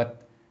it,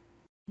 but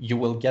you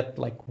will get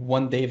like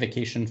 1 day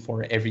vacation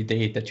for every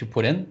day that you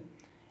put in.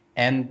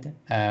 And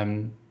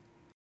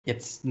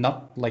it's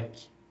not like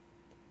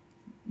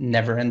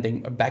never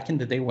ending. Back in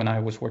the day when I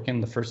was working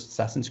on the first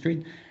Assassin's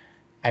Creed,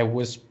 I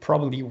was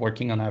probably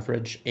working on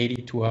average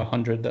 80 to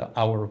 100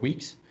 hour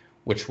weeks,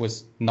 which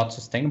was not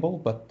sustainable.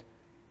 But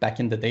back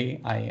in the day,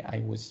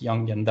 I was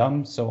young and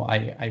dumb, so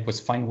I was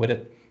fine with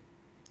it.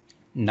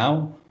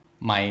 Now,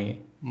 my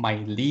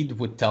lead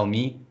would tell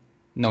me,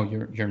 no,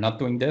 you're not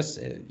doing this.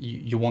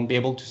 You won't be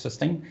able to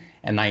sustain,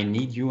 and I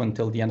need you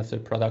until the end of the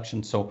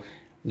production. So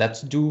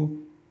let's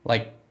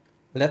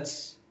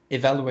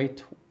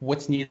evaluate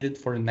what's needed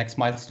for the next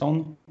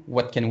milestone.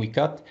 What can we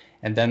cut?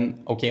 And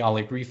then, okay, I'll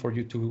agree for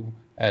you to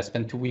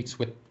spend 2 weeks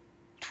with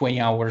 20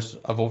 hours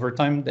of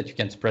overtime that you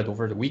can spread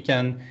over the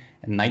weekend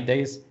and night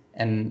days.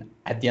 And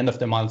at the end of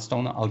the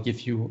milestone, I'll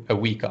give you a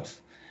week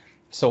off.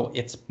 So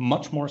it's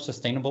much more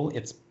sustainable.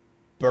 It's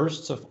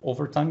bursts of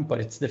overtime, but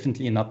it's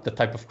definitely not the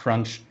type of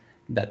crunch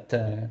that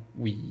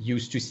we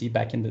used to see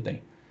back in the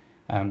day.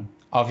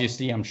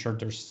 Obviously, I'm sure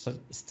there's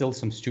still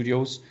some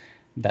studios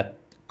that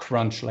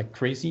crunch like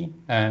crazy,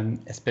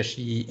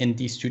 especially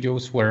indie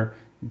studios where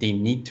they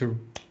need to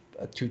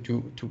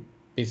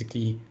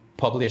basically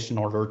publish in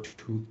order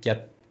to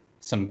get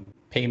some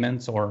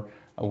payments or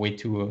a way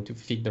to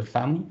feed their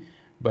family.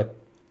 But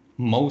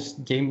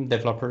most game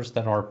developers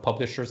that are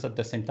publishers at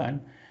the same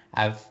time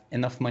have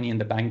enough money in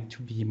the bank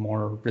to be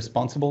more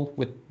responsible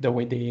with the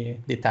way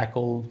they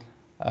tackle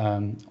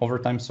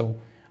overtime. So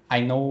I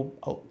know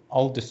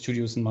all the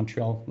studios in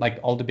Montreal, like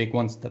all the big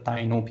ones that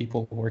I know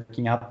people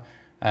working at,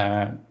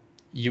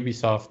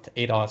 Ubisoft,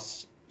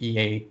 Eidos,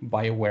 EA,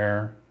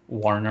 BioWare,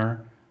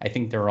 Warner. I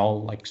think they're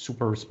all like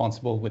super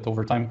responsible with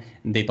overtime,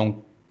 and they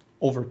don't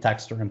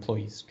overtax their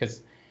employees,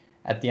 because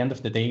at the end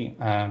of the day,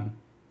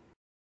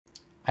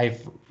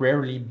 I've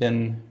rarely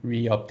been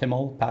really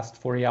optimal past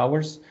 40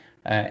 hours.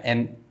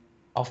 And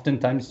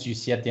oftentimes you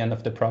see at the end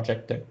of the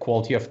project, the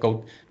quality of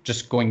code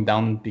just going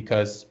down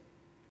because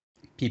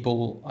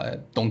people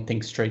don't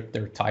think straight.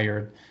 They're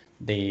tired.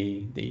 They're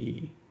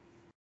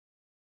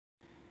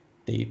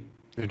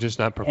just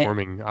not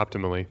performing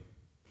optimally.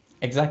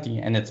 Exactly.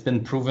 And it's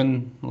been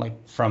proven like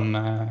from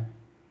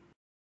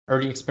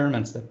early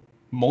experiments that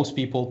most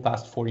people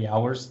past 40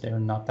 hours, they're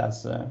not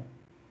as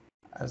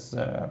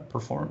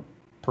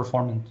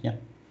performant. Yeah.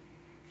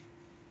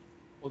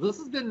 Well, this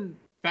has been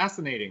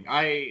fascinating.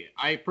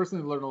 I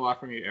personally learned a lot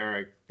from you,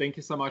 Eric. Thank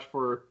you so much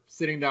for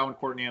sitting down with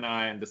Courtney and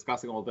I and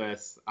discussing all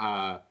this.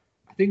 I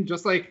think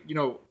just like,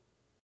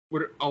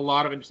 with a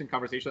lot of interesting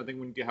conversation, I think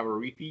we need to have a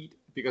repeat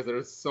because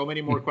there's so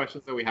many more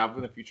questions that we have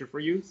in the future for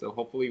you. So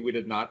hopefully we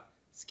did not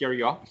scare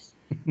you off.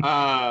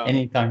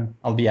 Anytime.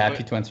 I'll be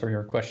happy to answer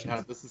your questions.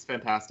 Yeah, this is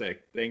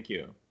fantastic. Thank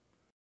you.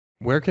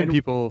 Where can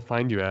people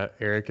find you at,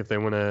 Eric, if they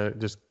want to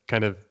just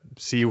kind of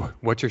see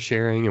what you're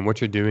sharing and what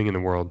you're doing in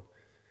the world?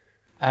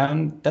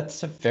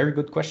 That's a very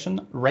good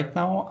question. Right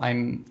now,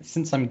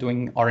 since I'm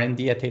doing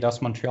R&D at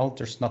Eidos-Montréal,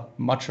 there's not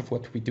much of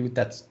what we do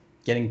that's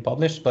getting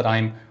published, but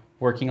I'm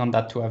working on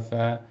that to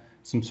have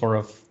some sort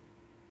of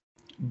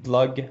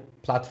blog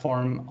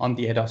platform on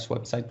the Eidos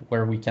website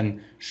where we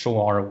can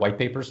show our white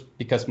papers,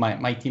 because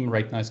my team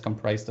right now is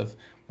comprised of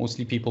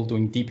mostly people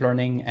doing deep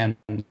learning and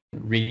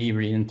really,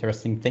 really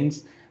interesting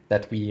things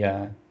that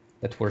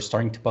we're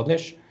starting to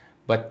publish.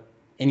 But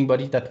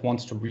anybody that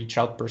wants to reach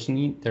out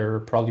personally, they're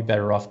probably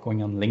better off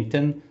going on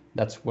LinkedIn.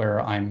 That's where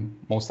I'm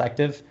most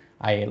active.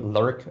 I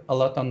lurk a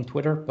lot on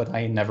Twitter, but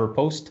I never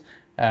post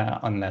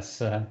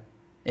unless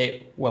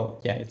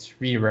it's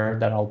really rare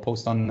that I'll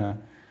post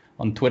on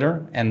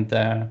Twitter. And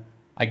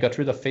I got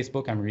rid of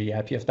Facebook. I'm really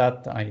happy of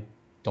that. I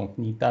don't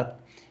need that.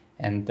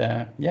 And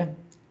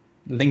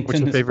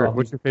LinkedIn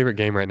What's your favorite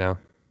game right now?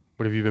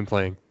 What have you been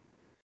playing?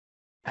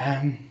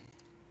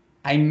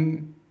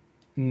 I'm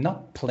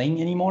not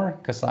playing anymore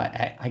because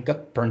I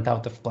got burnt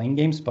out of playing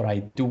games, but I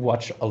do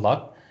watch a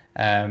lot.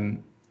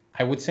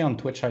 I would say on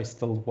Twitch, I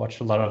still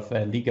watch a lot of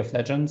League of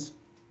Legends.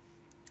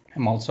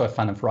 I'm also a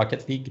fan of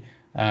Rocket League.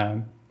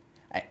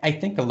 I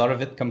think a lot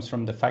of it comes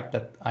from the fact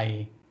that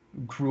I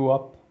grew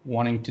up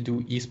wanting to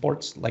do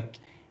esports, like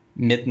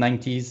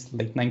mid-90s,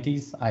 late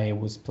 90s. I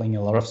was playing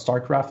a lot of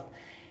StarCraft,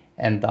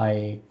 and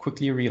I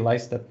quickly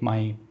realized that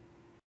my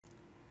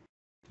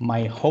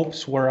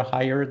hopes were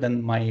higher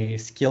than my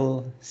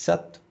skill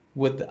set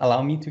would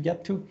allow me to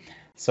get to.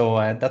 So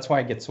that's why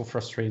I get so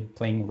frustrated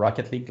playing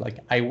Rocket League. Like,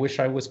 I wish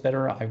I was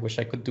better. I wish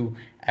I could do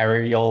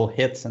aerial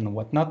hits and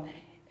whatnot,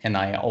 and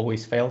I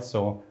always fail.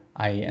 So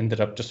I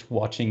ended up just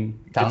watching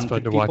talented people.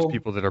 It's fun to watch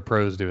people that are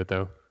pros do it,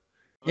 though.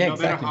 Yeah,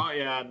 exactly.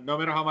 No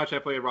matter how much I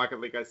play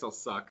Rocket League, I still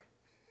suck.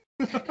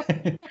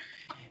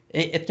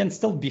 It can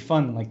still be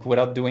fun, like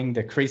without doing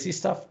the crazy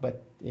stuff,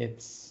 but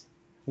it's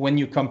when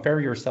you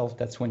compare yourself,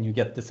 that's when you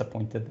get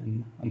disappointed.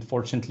 And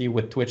unfortunately,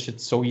 with Twitch,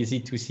 it's so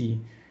easy to see.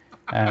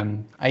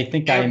 I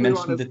think I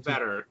mentioned it.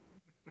 Better.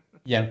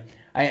 Yeah,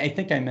 I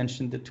think I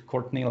mentioned it to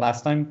Courtney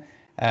last time.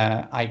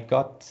 I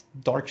got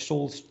Dark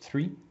Souls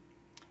 3,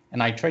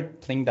 and I tried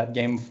playing that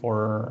game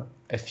for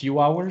a few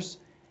hours.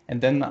 And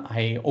then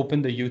I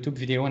opened a YouTube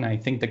video, and I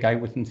think the guy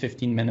within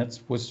 15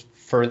 minutes was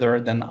further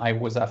than I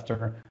was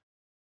after,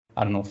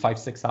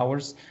 5-6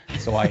 hours.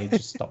 So I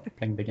just stopped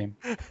playing the game.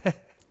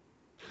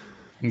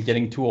 I'm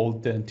getting too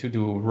old to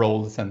do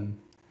rolls, and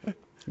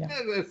yeah.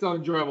 It's so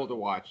enjoyable to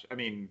watch. I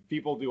mean,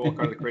 people do all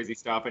kinds of crazy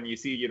stuff, and you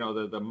see,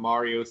 the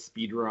Mario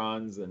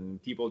speedruns and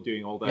people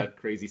doing all that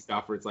crazy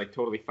stuff where it's like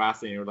totally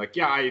fascinating. You're like,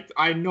 yeah,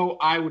 I know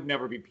I would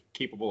never be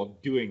capable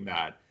of doing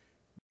that.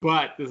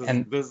 But this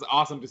is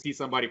awesome to see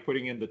somebody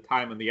putting in the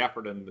time and the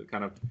effort and the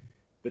kind of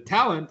the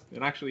talent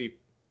and actually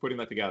putting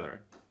that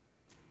together.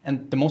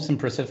 And the most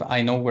impressive,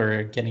 I know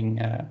we're getting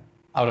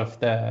out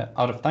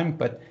of time,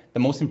 but the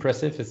most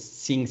impressive is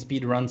seeing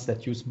speedruns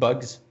that use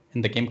bugs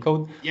in the game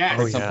code. Yes.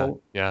 For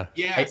example,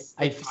 Yes.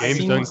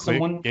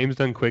 Games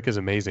done quick is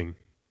amazing.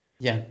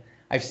 Yeah.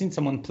 I've seen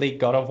someone play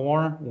God of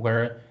War,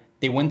 where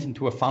they went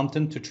into a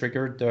fountain to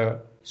trigger the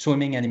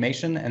swimming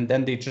animation, and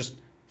then they just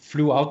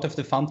flew out of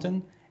the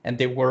fountain, and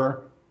they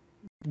were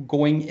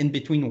going in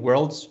between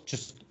worlds,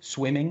 just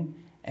swimming,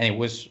 and it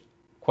was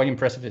quite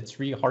impressive. It's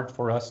really hard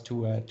for us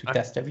to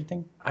test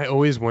everything. I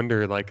always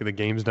wonder, like the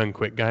Games Done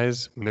Quick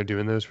guys, when they're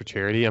doing those for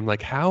charity, I'm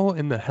like, how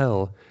in the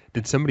hell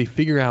did somebody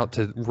figure out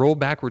to roll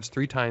backwards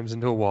 3 times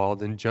into a wall,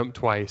 then jump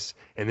twice,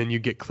 and then you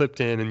get clipped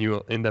in and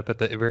you end up at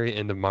the very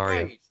end of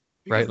Mario,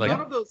 right? Like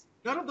none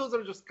of those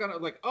are just kind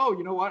of like, oh,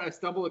 you know what? I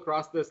stumbled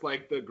across this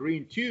like the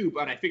green tube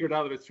and I figured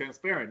out that it's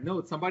transparent.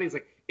 No, somebody's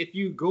like, if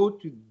you go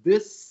to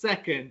this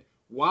second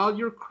while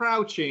you're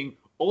crouching,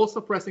 also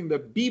pressing the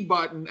B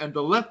button and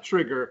the left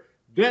trigger,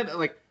 then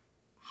like,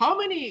 how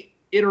many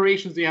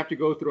iterations do you have to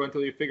go through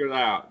until you figure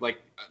that out?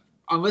 Like,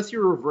 unless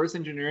you're reverse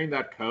engineering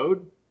that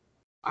code,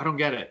 I don't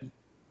get it.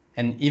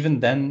 And even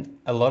then,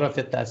 a lot of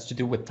it has to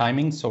do with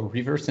timing. So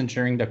reverse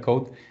engineering the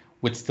code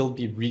would still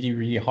be really,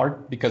 really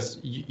hard because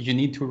you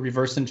need to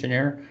reverse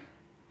engineer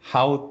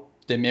how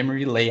the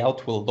memory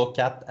layout will look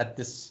at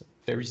this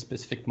very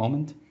specific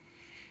moment.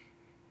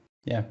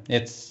 Yeah,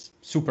 it's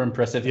super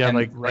impressive. Yeah,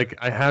 and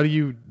how do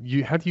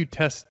you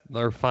test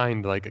or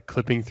find like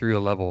clipping through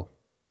a level?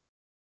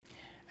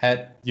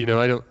 I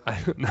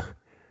don't know.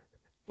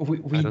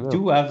 We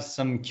do have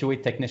some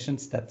QA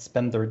technicians that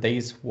spend their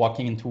days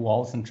walking into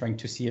walls and trying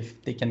to see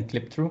if they can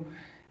clip through.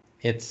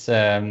 It's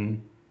a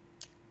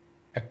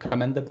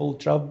commendable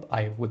job.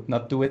 I would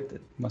not do it.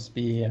 It must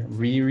be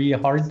really,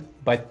 really hard.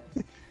 But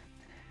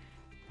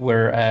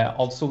we're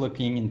also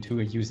looking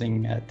into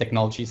using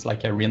technologies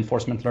like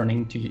reinforcement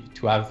learning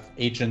to have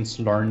agents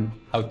learn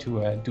how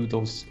to do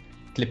those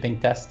clipping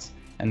tests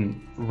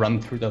and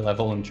run through the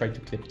level and try to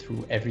clip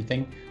through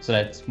everything, so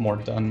that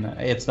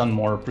it's done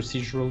more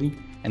procedurally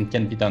and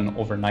can be done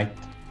overnight.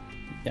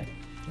 Yeah.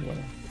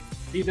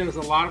 See, there's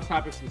a lot of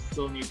topics we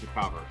still need to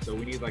cover, so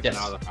we need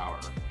another hour.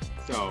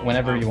 So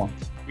whenever you want.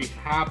 We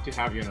have to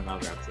have you in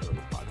another episode of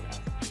this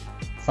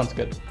podcast. Sounds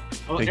good.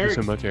 Well, thank you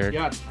so much, Eric.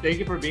 Yeah, thank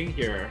you for being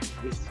here.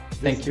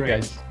 Thank you,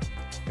 guys.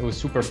 It was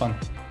super fun.